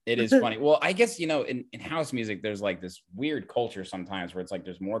funny. Well, I guess in house music, there's like this weird culture sometimes where it's like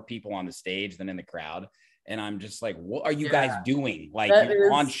there's more people on the stage than in the crowd. And I'm just like, what are you guys doing? Like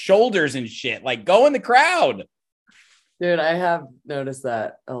on shoulders and shit. Like go in the crowd. Dude, I have noticed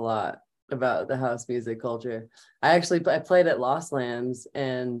that a lot about the house music culture. I played at Lost Lands,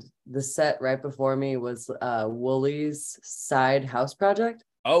 and the set right before me was Woolly's side house project.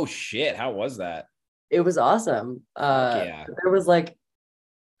 Oh shit, how was that? It was awesome. There was like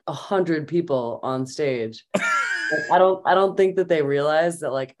 100 people on stage. I don't think that they realized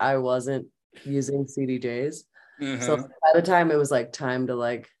that like I wasn't using CDJs. So by the time it was like time to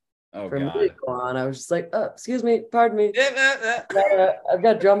like for me to go on, I was just like, oh, excuse me, pardon me. I've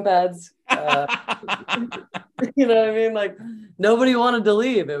got drum pads. You know what I mean? Like nobody wanted to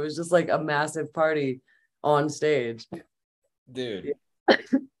leave. It was just like a massive party on stage. Dude,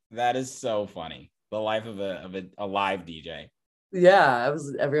 that is so funny. The life of a live DJ. Yeah,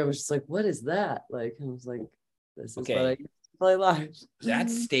 everyone was just like, what is that? Like, I was like, this is what I play live. That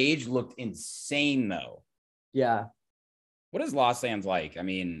stage looked insane though. Yeah. What is Lost Lands like? I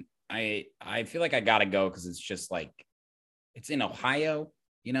mean, I feel like I gotta go because it's just like it's in Ohio.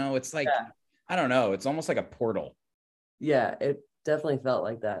 It's like I don't know. It's almost like a portal. Yeah, it definitely felt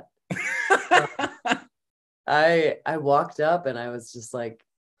like that. I walked up and I was just like,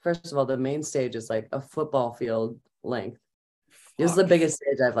 first of all, the main stage is like a football field length. It was the biggest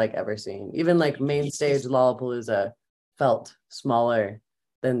stage I've like ever seen. Even like main stage Lollapalooza felt smaller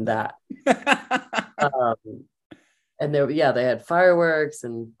than that. And they had fireworks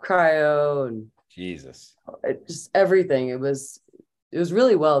and cryo and Jesus, just everything. It was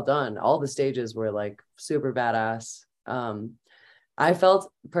really well done. All the stages were like super badass. I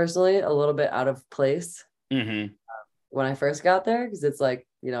felt personally a little bit out of place when I first got there, because it's like,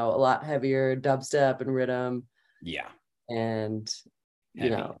 a lot heavier dubstep and rhythm. Yeah. And,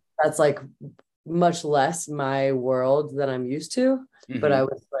 that's like much less my world than I'm used to. But I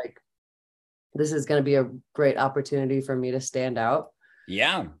was like, this is going to be a great opportunity for me to stand out.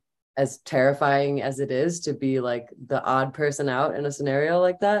 Yeah. As terrifying as it is to be like the odd person out in a scenario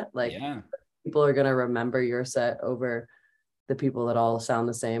like that, like people are going to remember your set over the people that all sound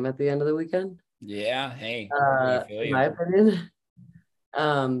the same at the end of the weekend. Yeah. Hey, in my opinion.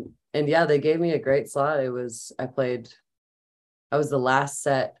 And yeah, they gave me a great slot. I was the last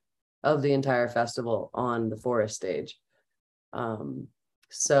set of the entire festival on the Forest stage.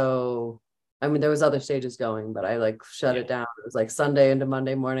 So I mean, there was other stages going, but I like shut it down. It was like Sunday into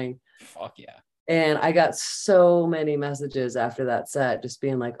Monday morning. Fuck yeah. And I got so many messages after that set, just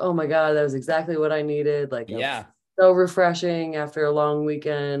being like, oh my God, that was exactly what I needed. Like, Yeah. so refreshing after a long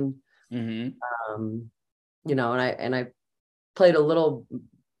weekend. Mm-hmm. You know, and I played a little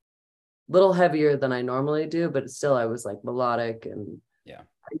heavier than I normally do, but still I was like melodic, and yeah,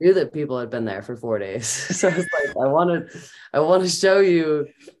 I knew that people had been there for 4 days. So I was like, I want to show you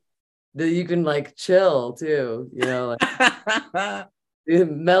that you can like chill too, you know, like the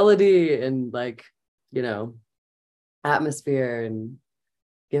melody and like, you know, atmosphere, and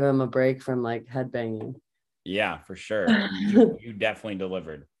give them a break from like headbanging. Yeah, for sure. You definitely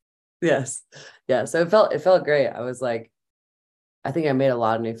delivered. Yes. Yeah. So it felt great. I was like, I think I made a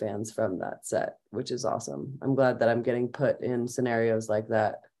lot of new fans from that set, which is awesome. I'm glad that I'm getting put in scenarios like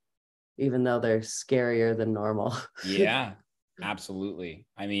that, even though they're scarier than normal. Yeah, absolutely.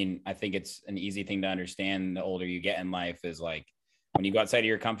 I mean, I think it's an easy thing to understand. The older you get in life is like, when you go outside of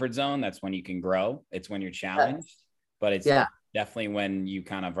your comfort zone, that's when you can grow. It's when you're challenged, but it's definitely when you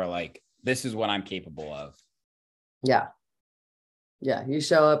kind of are like, this is what I'm capable of. Yeah. Yeah. You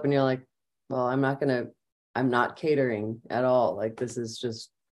show up and you're like, well, I'm not catering at all. Like, this is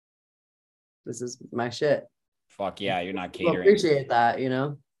my shit. Fuck yeah. You're not People catering. appreciate that, you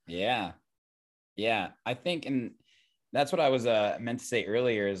know? Yeah. Yeah. I think, and that's what I was meant to say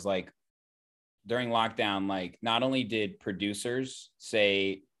earlier, is like, during lockdown, like, not only did producers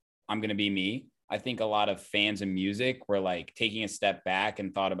say, I'm going to be me, I think a lot of fans of music were like taking a step back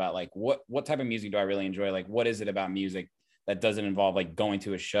and thought about like, what type of music do I really enjoy? Like, what is it about music that doesn't involve like going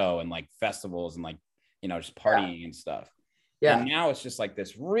to a show and like festivals and like, you know, just partying and stuff. Yeah. And now it's just like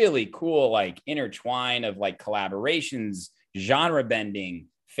this really cool, like intertwine of like collaborations, genre bending,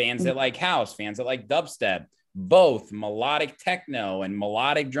 fans that like house, fans that like dubstep, both melodic techno and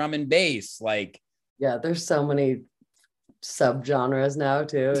melodic drum and bass. Like, yeah, there's so many subgenres now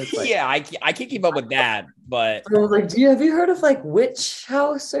too. It's like, yeah, I can't keep up with that, but I was like, have you heard of like Witch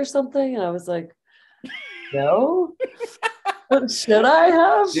House or something? And I was like, no. What should I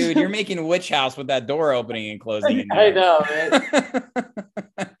have? Dude, you're making Witch House with that door opening and closing. I know,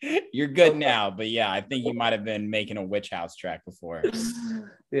 right? You're good now, but yeah, I think you might have been making a Witch House track before.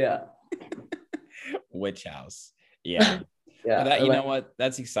 Yeah. Witch House. Yeah. Yeah. That, you know what?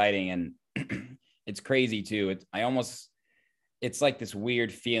 That's exciting. And it's crazy too. It's like this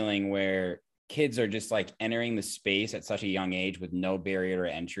weird feeling where kids are just like entering the space at such a young age with no barrier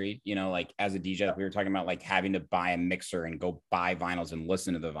to entry. You know, like as a DJ, like we were talking about like having to buy a mixer and go buy vinyls and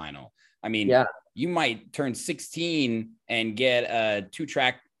listen to the vinyl. I mean, you might turn 16 and get a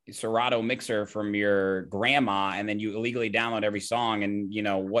 2-track Serato mixer from your grandma, and then you illegally download every song. And you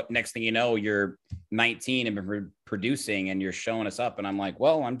know what, next thing you know, you're 19 and been producing and you're showing us up. And I'm like,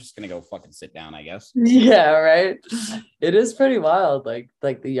 well, I'm just going to go fucking sit down, I guess. Yeah. Right. It is pretty wild. Like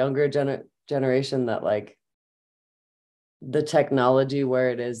the younger generation that like the technology where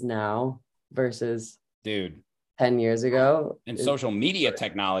it is now versus 10 years ago, and social media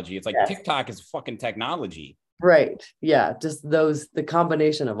technology. It's like TikTok is fucking technology. Right. Yeah. Just the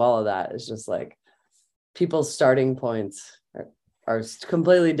combination of all of that is just like people's starting points are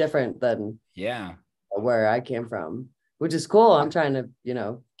completely different than where I came from, which is cool. I'm trying to, you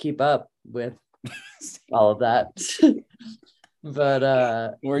know, keep up with all of that.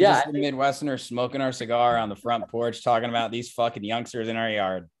 But we're just the Midwesterners smoking our cigar on the front porch, talking about these fucking youngsters in our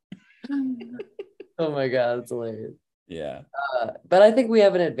yard. Oh my God, it's hilarious. Yeah. But I think we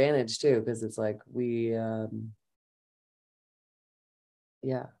have an advantage too, because it's like we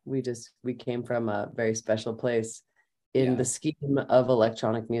came from a very special place in the scheme of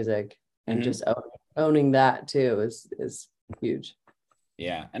electronic music, and just owning that too is huge.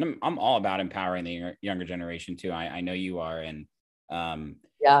 Yeah. And I'm all about empowering the younger generation too. I know you are. And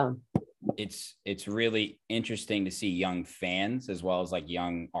it's really interesting to see young fans as well as like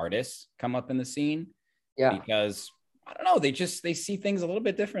young artists come up in the scene. Yeah. Because I don't know, they see things a little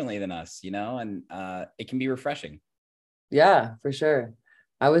bit differently than us, you know, and it can be refreshing. Yeah, for sure.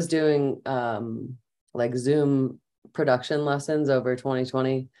 I was doing like Zoom production lessons over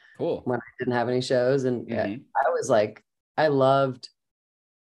 2020. Cool. When I didn't have any shows. And I was like, I loved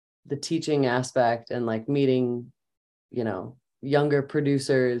the teaching aspect and like meeting, you know, younger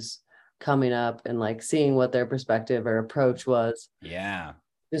producers coming up and like seeing what their perspective or approach was. Yeah.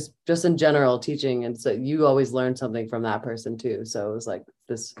 Just in general teaching. And so you always learn something from that person too. So it was like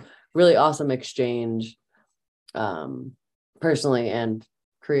this really awesome exchange, personally and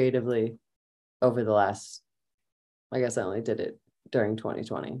creatively over the last, I guess I only did it during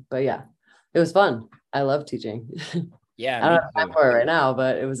 2020, but yeah, it was fun. I love teaching. Yeah. I don't have time for it right now,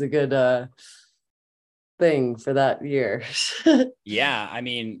 but it was a good, thing for that year. Yeah, I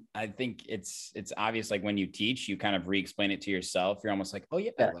mean, I think it's obvious. Like when you teach, you kind of re-explain it to yourself. You're almost like, oh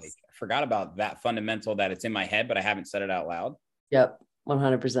yeah, Yes. like I forgot about that fundamental that it's in my head, but I haven't said it out loud. Yep,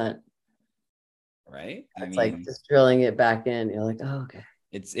 100%. Right? It's like just drilling it back in. You're like, oh, okay.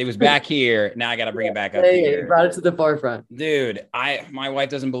 It was back here. Now I got to bring it back up Hey, here. you brought it to the forefront. Dude, my wife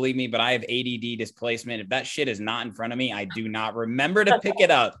doesn't believe me, but I have ADD displacement. If that shit is not in front of me, I do not remember to pick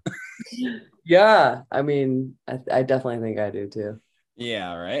it up. Yeah, I mean, I definitely think I do too.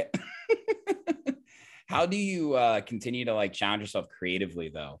 Yeah, right. How do you continue to like challenge yourself creatively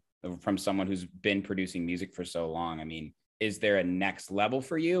though, from someone who's been producing music for so long? I mean, is there a next level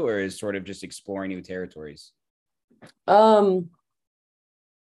for you, or is sort of just exploring new territories?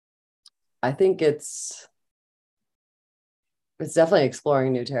 I think it's definitely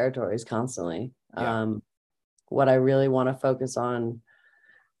exploring new territories constantly. Yeah. What I really want to focus on,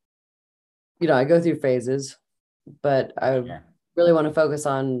 I go through phases, but I really want to focus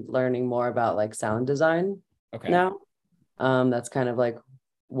on learning more about like sound design now. That's kind of like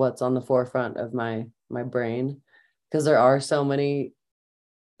what's on the forefront of my brain, because there are so many,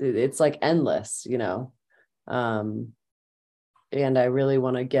 it's like endless, and I really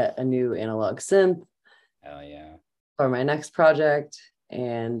want to get a new analog synth. Hell yeah. For my next project,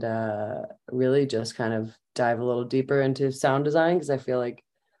 and really just kind of dive a little deeper into sound design, because I feel like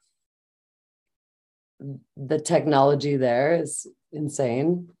the technology there is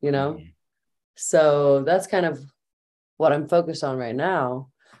insane, So that's kind of what I'm focused on right now.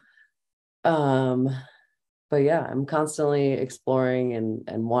 But yeah, I'm constantly exploring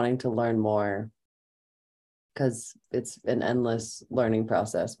and wanting to learn more, because it's an endless learning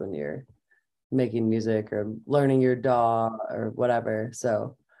process when you're making music or learning your DAW or whatever.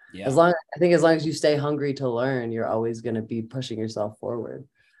 So yeah. as long as you stay hungry to learn, you're always going to be pushing yourself forward.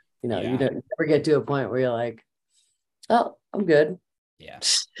 You don't ever get to a point where you're like, oh, I'm good. Yeah.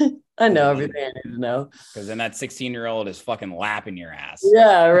 I know everything I need to know. Because then that 16-year-old is fucking lapping your ass.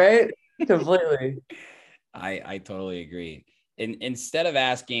 Yeah, right. Completely. I totally agree. Instead of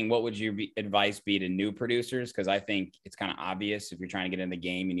asking what would your advice be to new producers, because I think it's kind of obvious if you're trying to get in the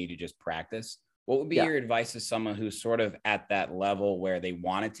game, you need to just practice. What would be your advice to someone who's sort of at that level where they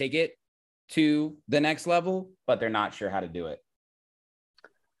want to take it to the next level, but they're not sure how to do it?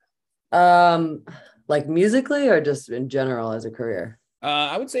 Like musically or just in general as a career?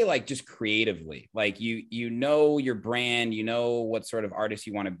 I would say like just creatively, like you know your brand, you know what sort of artist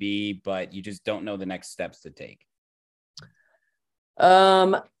you want to be, but you just don't know the next steps to take.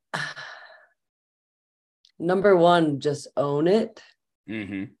 Number one, just own it.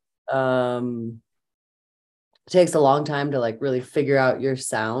 Mm-hmm. It takes a long time to like really figure out your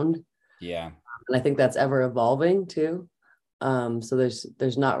sound. Yeah. And I think that's ever evolving too. So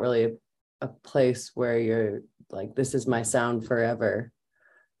there's not really a place where you're like, this is my sound forever.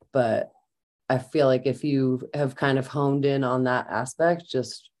 But I feel like if you have kind of honed in on that aspect,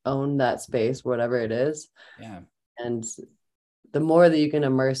 just own that space, whatever it is. Yeah. And the more that you can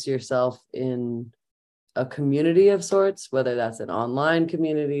immerse yourself in a community of sorts, whether that's an online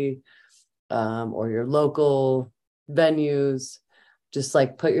community or your local venues, just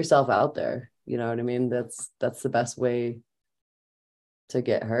like put yourself out there. You know what I mean? That's the best way to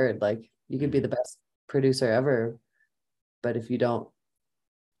get heard. Like you could be the best producer ever, but if you don't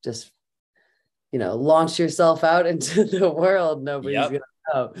just, launch yourself out into the world, nobody's gonna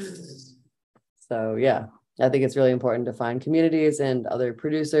know. So yeah, I think it's really important to find communities and other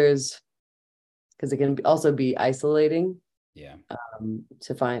producers, because it can also be isolating. Yeah.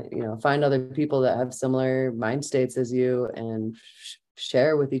 To find other people that have similar mind states as you and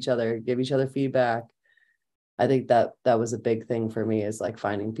share with each other, give each other feedback. I think that was a big thing for me, is like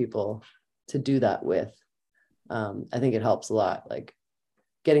finding people to do that with. I think it helps a lot, like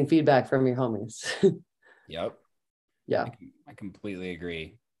getting feedback from your homies. Yep. Yeah. I completely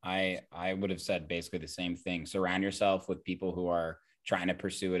agree. I would have said basically the same thing. Surround yourself with people who are trying to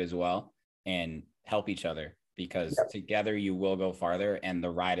pursue it as well, and help each other, because together you will go farther, and the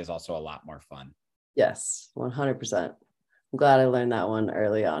ride is also a lot more fun. Yes, 100%. I'm glad I learned that one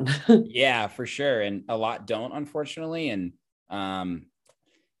early on. Yeah, for sure. And a lot don't, unfortunately. And,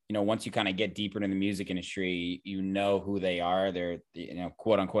 once you kind of get deeper into the music industry, you know who they are. They're,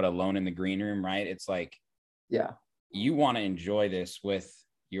 quote unquote, alone in the green room, right? It's like, yeah, you want to enjoy this with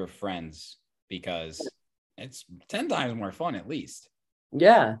your friends, because it's 10 times more fun, at least.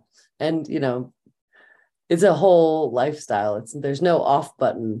 Yeah. And, it's a whole lifestyle. There's no off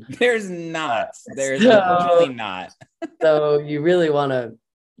button. There's not. There's really not. So you really want to,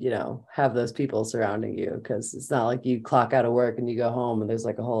 have those people surrounding you, because it's not like you clock out of work and you go home and there's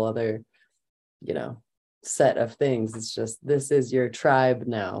like a whole other, set of things. It's just, this is your tribe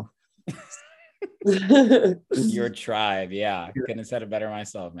now. Your tribe. Yeah. Couldn't have said it better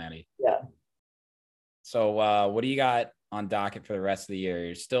myself, Maddie. Yeah. So what do you got on docket for the rest of the year?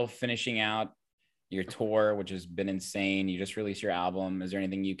 You're still finishing out your tour, which has been insane. You just released your album. Is there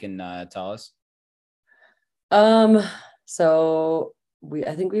anything you can tell us? So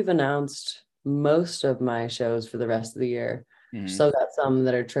I think we've announced most of my shows for the rest of the year. Still got some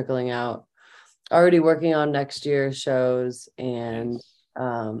that are trickling out. Already working on next year's shows and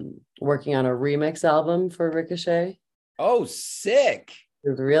working on a remix album for Ricochet. Oh, sick.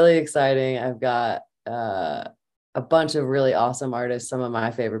 It's really exciting. I've got a bunch of really awesome artists, some of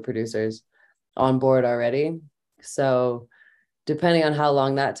my favorite producers on board already. So depending on how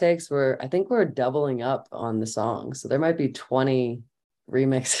long that takes, I think we're doubling up on the song. So there might be 20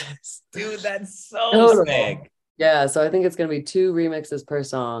 remixes. Dude, that's so sick. Yeah, so I think it's going to be 2 remixes per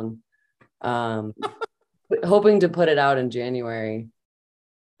song. Hoping to put it out in January.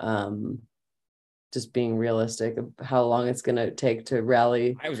 Just being realistic of how long it's going to take to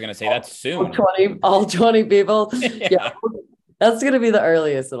rally. I was going to say that's soon. All 20 people. Yeah. That's going to be the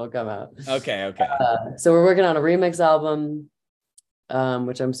earliest it'll come out. Okay. So we're working on a remix album,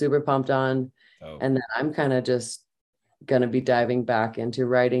 which I'm super pumped on. Oh. And then I'm kind of just going to be diving back into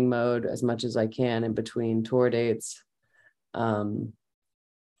writing mode as much as I can in between tour dates.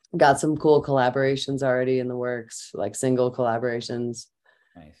 Got some cool collaborations already in the works, like single collaborations.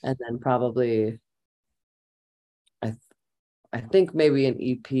 Nice. And then probably, I think maybe an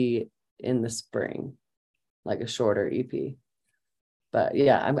EP in the spring, like a shorter EP. But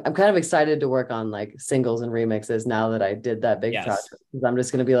yeah, I'm kind of excited to work on like singles and remixes now that I did that big project. Because I'm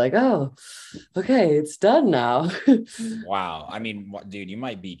just going to be like, oh, okay, it's done now. Wow. I mean, dude, you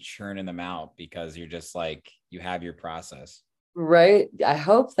might be churning them out because you're just like, you have your process. Right. I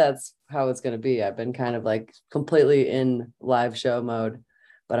hope that's how it's going to be. I've been kind of like completely in live show mode,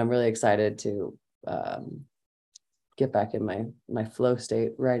 but I'm really excited to get back in my flow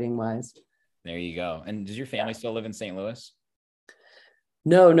state writing wise. There you go. And does your family still live in St. Louis?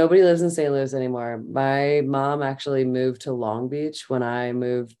 No, nobody lives in St. Louis anymore. My mom actually moved to Long Beach when I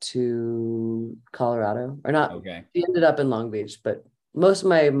moved to Colorado, or not. Okay. She ended up in Long Beach, but most of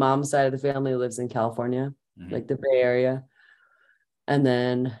my mom's side of the family lives in California, like the Bay Area. And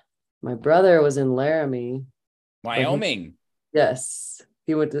then my brother was in Laramie, Wyoming. Yes.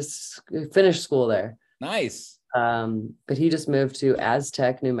 He went to finish school there. Nice. But he just moved to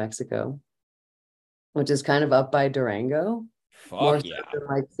Aztec, New Mexico, which is kind of up by Durango. Fuck yeah.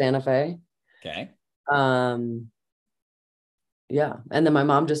 Like Santa Fe. Okay. Yeah. And then my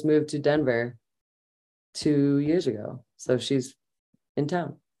mom just moved to Denver 2 years ago. So she's in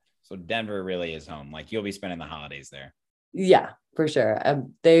town. So Denver really is home. Like you'll be spending the holidays there. Yeah, for sure.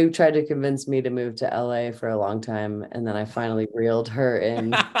 They tried to convince me to move to LA for a long time. And then I finally reeled her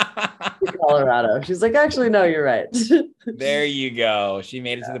in Colorado. She's like, actually, no, you're right. There you go. She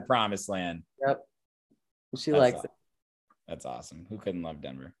made it to the promised land. Yep. She likes it. That's awesome. Who couldn't love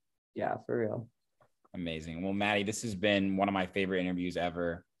Denver? Yeah, for real. Amazing. Well, Maddie, this has been one of my favorite interviews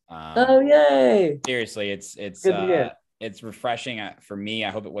ever. Oh, yay. Seriously, it's refreshing for me.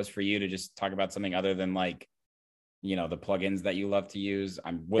 I hope it was for you to just talk about something other than like, you know, the plugins that you love to use.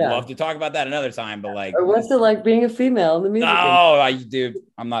 I would love to talk about that another time, but like, or what's it like being a female in the music industry? I do.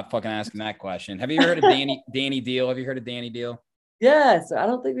 I'm not fucking asking that question. Have you heard of Danny Deal? Have you heard of Danny Deal? Yes. I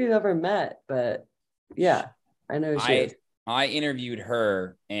don't think we've ever met, but yeah, I know she is. I interviewed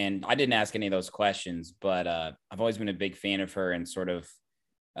her and I didn't ask any of those questions, but I've always been a big fan of her and sort of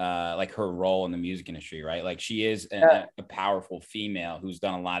like her role in the music industry, right? Like she is a powerful female who's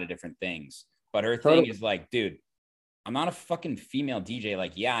done a lot of different things, but her thing is like, dude, I'm not a fucking female DJ.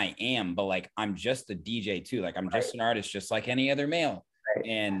 Like, yeah, I am, but like, I'm just a DJ too. Like, I'm just an artist, just like any other male. Right.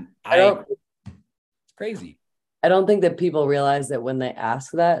 And it's crazy. I don't think that people realize that when they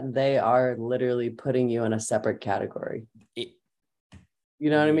ask that, they are literally putting you in a separate category.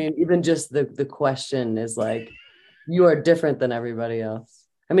 You know what I mean? Even just the question is like, you are different than everybody else.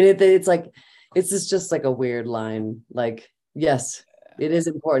 I mean, it's like, it's just like a weird line. Like, yes, it is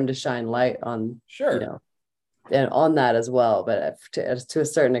important to shine light on, you know, and on that as well. But to a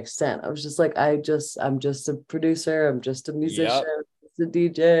certain extent, I was just like, I'm just a producer. I'm just a musician, just a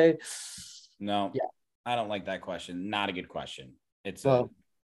DJ. No, I don't like that question. Not a good question.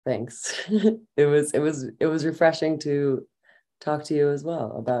 Thanks. It was refreshing to talk to you as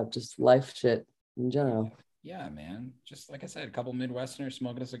well about just life shit in general. Yeah, man. Just like I said, a couple Midwesterners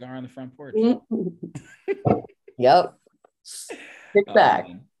smoking a cigar on the front porch. Yep. Kick back.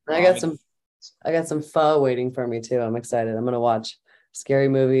 I got some pho waiting for me too. I'm excited. I'm gonna watch a scary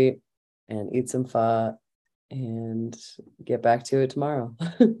movie and eat some pho and get back to it tomorrow.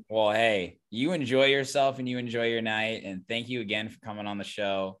 Well, hey, you enjoy yourself and you enjoy your night. And thank you again for coming on the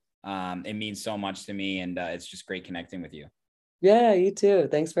show. It means so much to me, and it's just great connecting with you. Yeah, you too.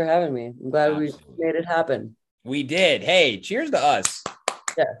 Thanks for having me. I'm glad Absolutely. we made it happen. We did. Hey, cheers to us.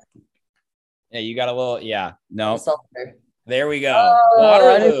 Yeah. Yeah, you got a little, yeah. No. Seltzer. There we go. Oh,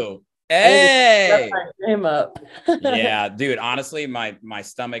 Waterloo. Hey. Set my name up. Yeah, dude. Honestly, my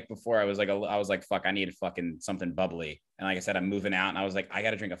stomach before I was like, fuck, I need fucking something bubbly. And like I said, I'm moving out, and I was like, I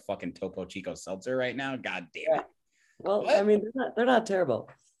got to drink a fucking Topo Chico seltzer right now. God damn it. Well, What? I mean, they're not terrible.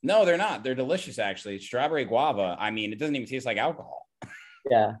 No, they're not. They're delicious, actually. Strawberry guava. I mean, it doesn't even taste like alcohol.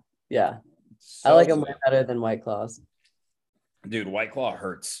 Yeah. I So like them good. way better than White Claws. Dude, White Claw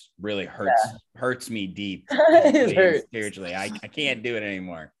hurts. Really hurts. Yeah. Hurts me deep. It hurts. Spiritually. I can't do it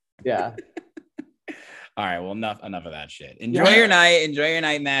anymore. Yeah. All right. Well, enough of that shit. Enjoy your night. Enjoy your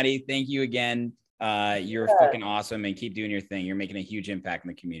night, Maddie. Thank you again. You're fucking awesome, and keep doing your thing. You're making a huge impact in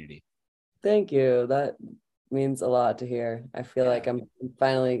the community. Thank you. That means a lot to hear. I feel like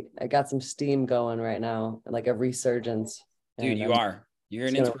I got some steam going right now, like a resurgence. Dude, you are. You're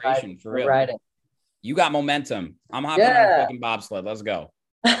an just gonna inspiration for real. ride it. You got momentum. I'm hopping on a fucking bobsled. Let's go.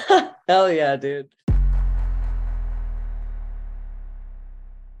 Hell yeah, dude.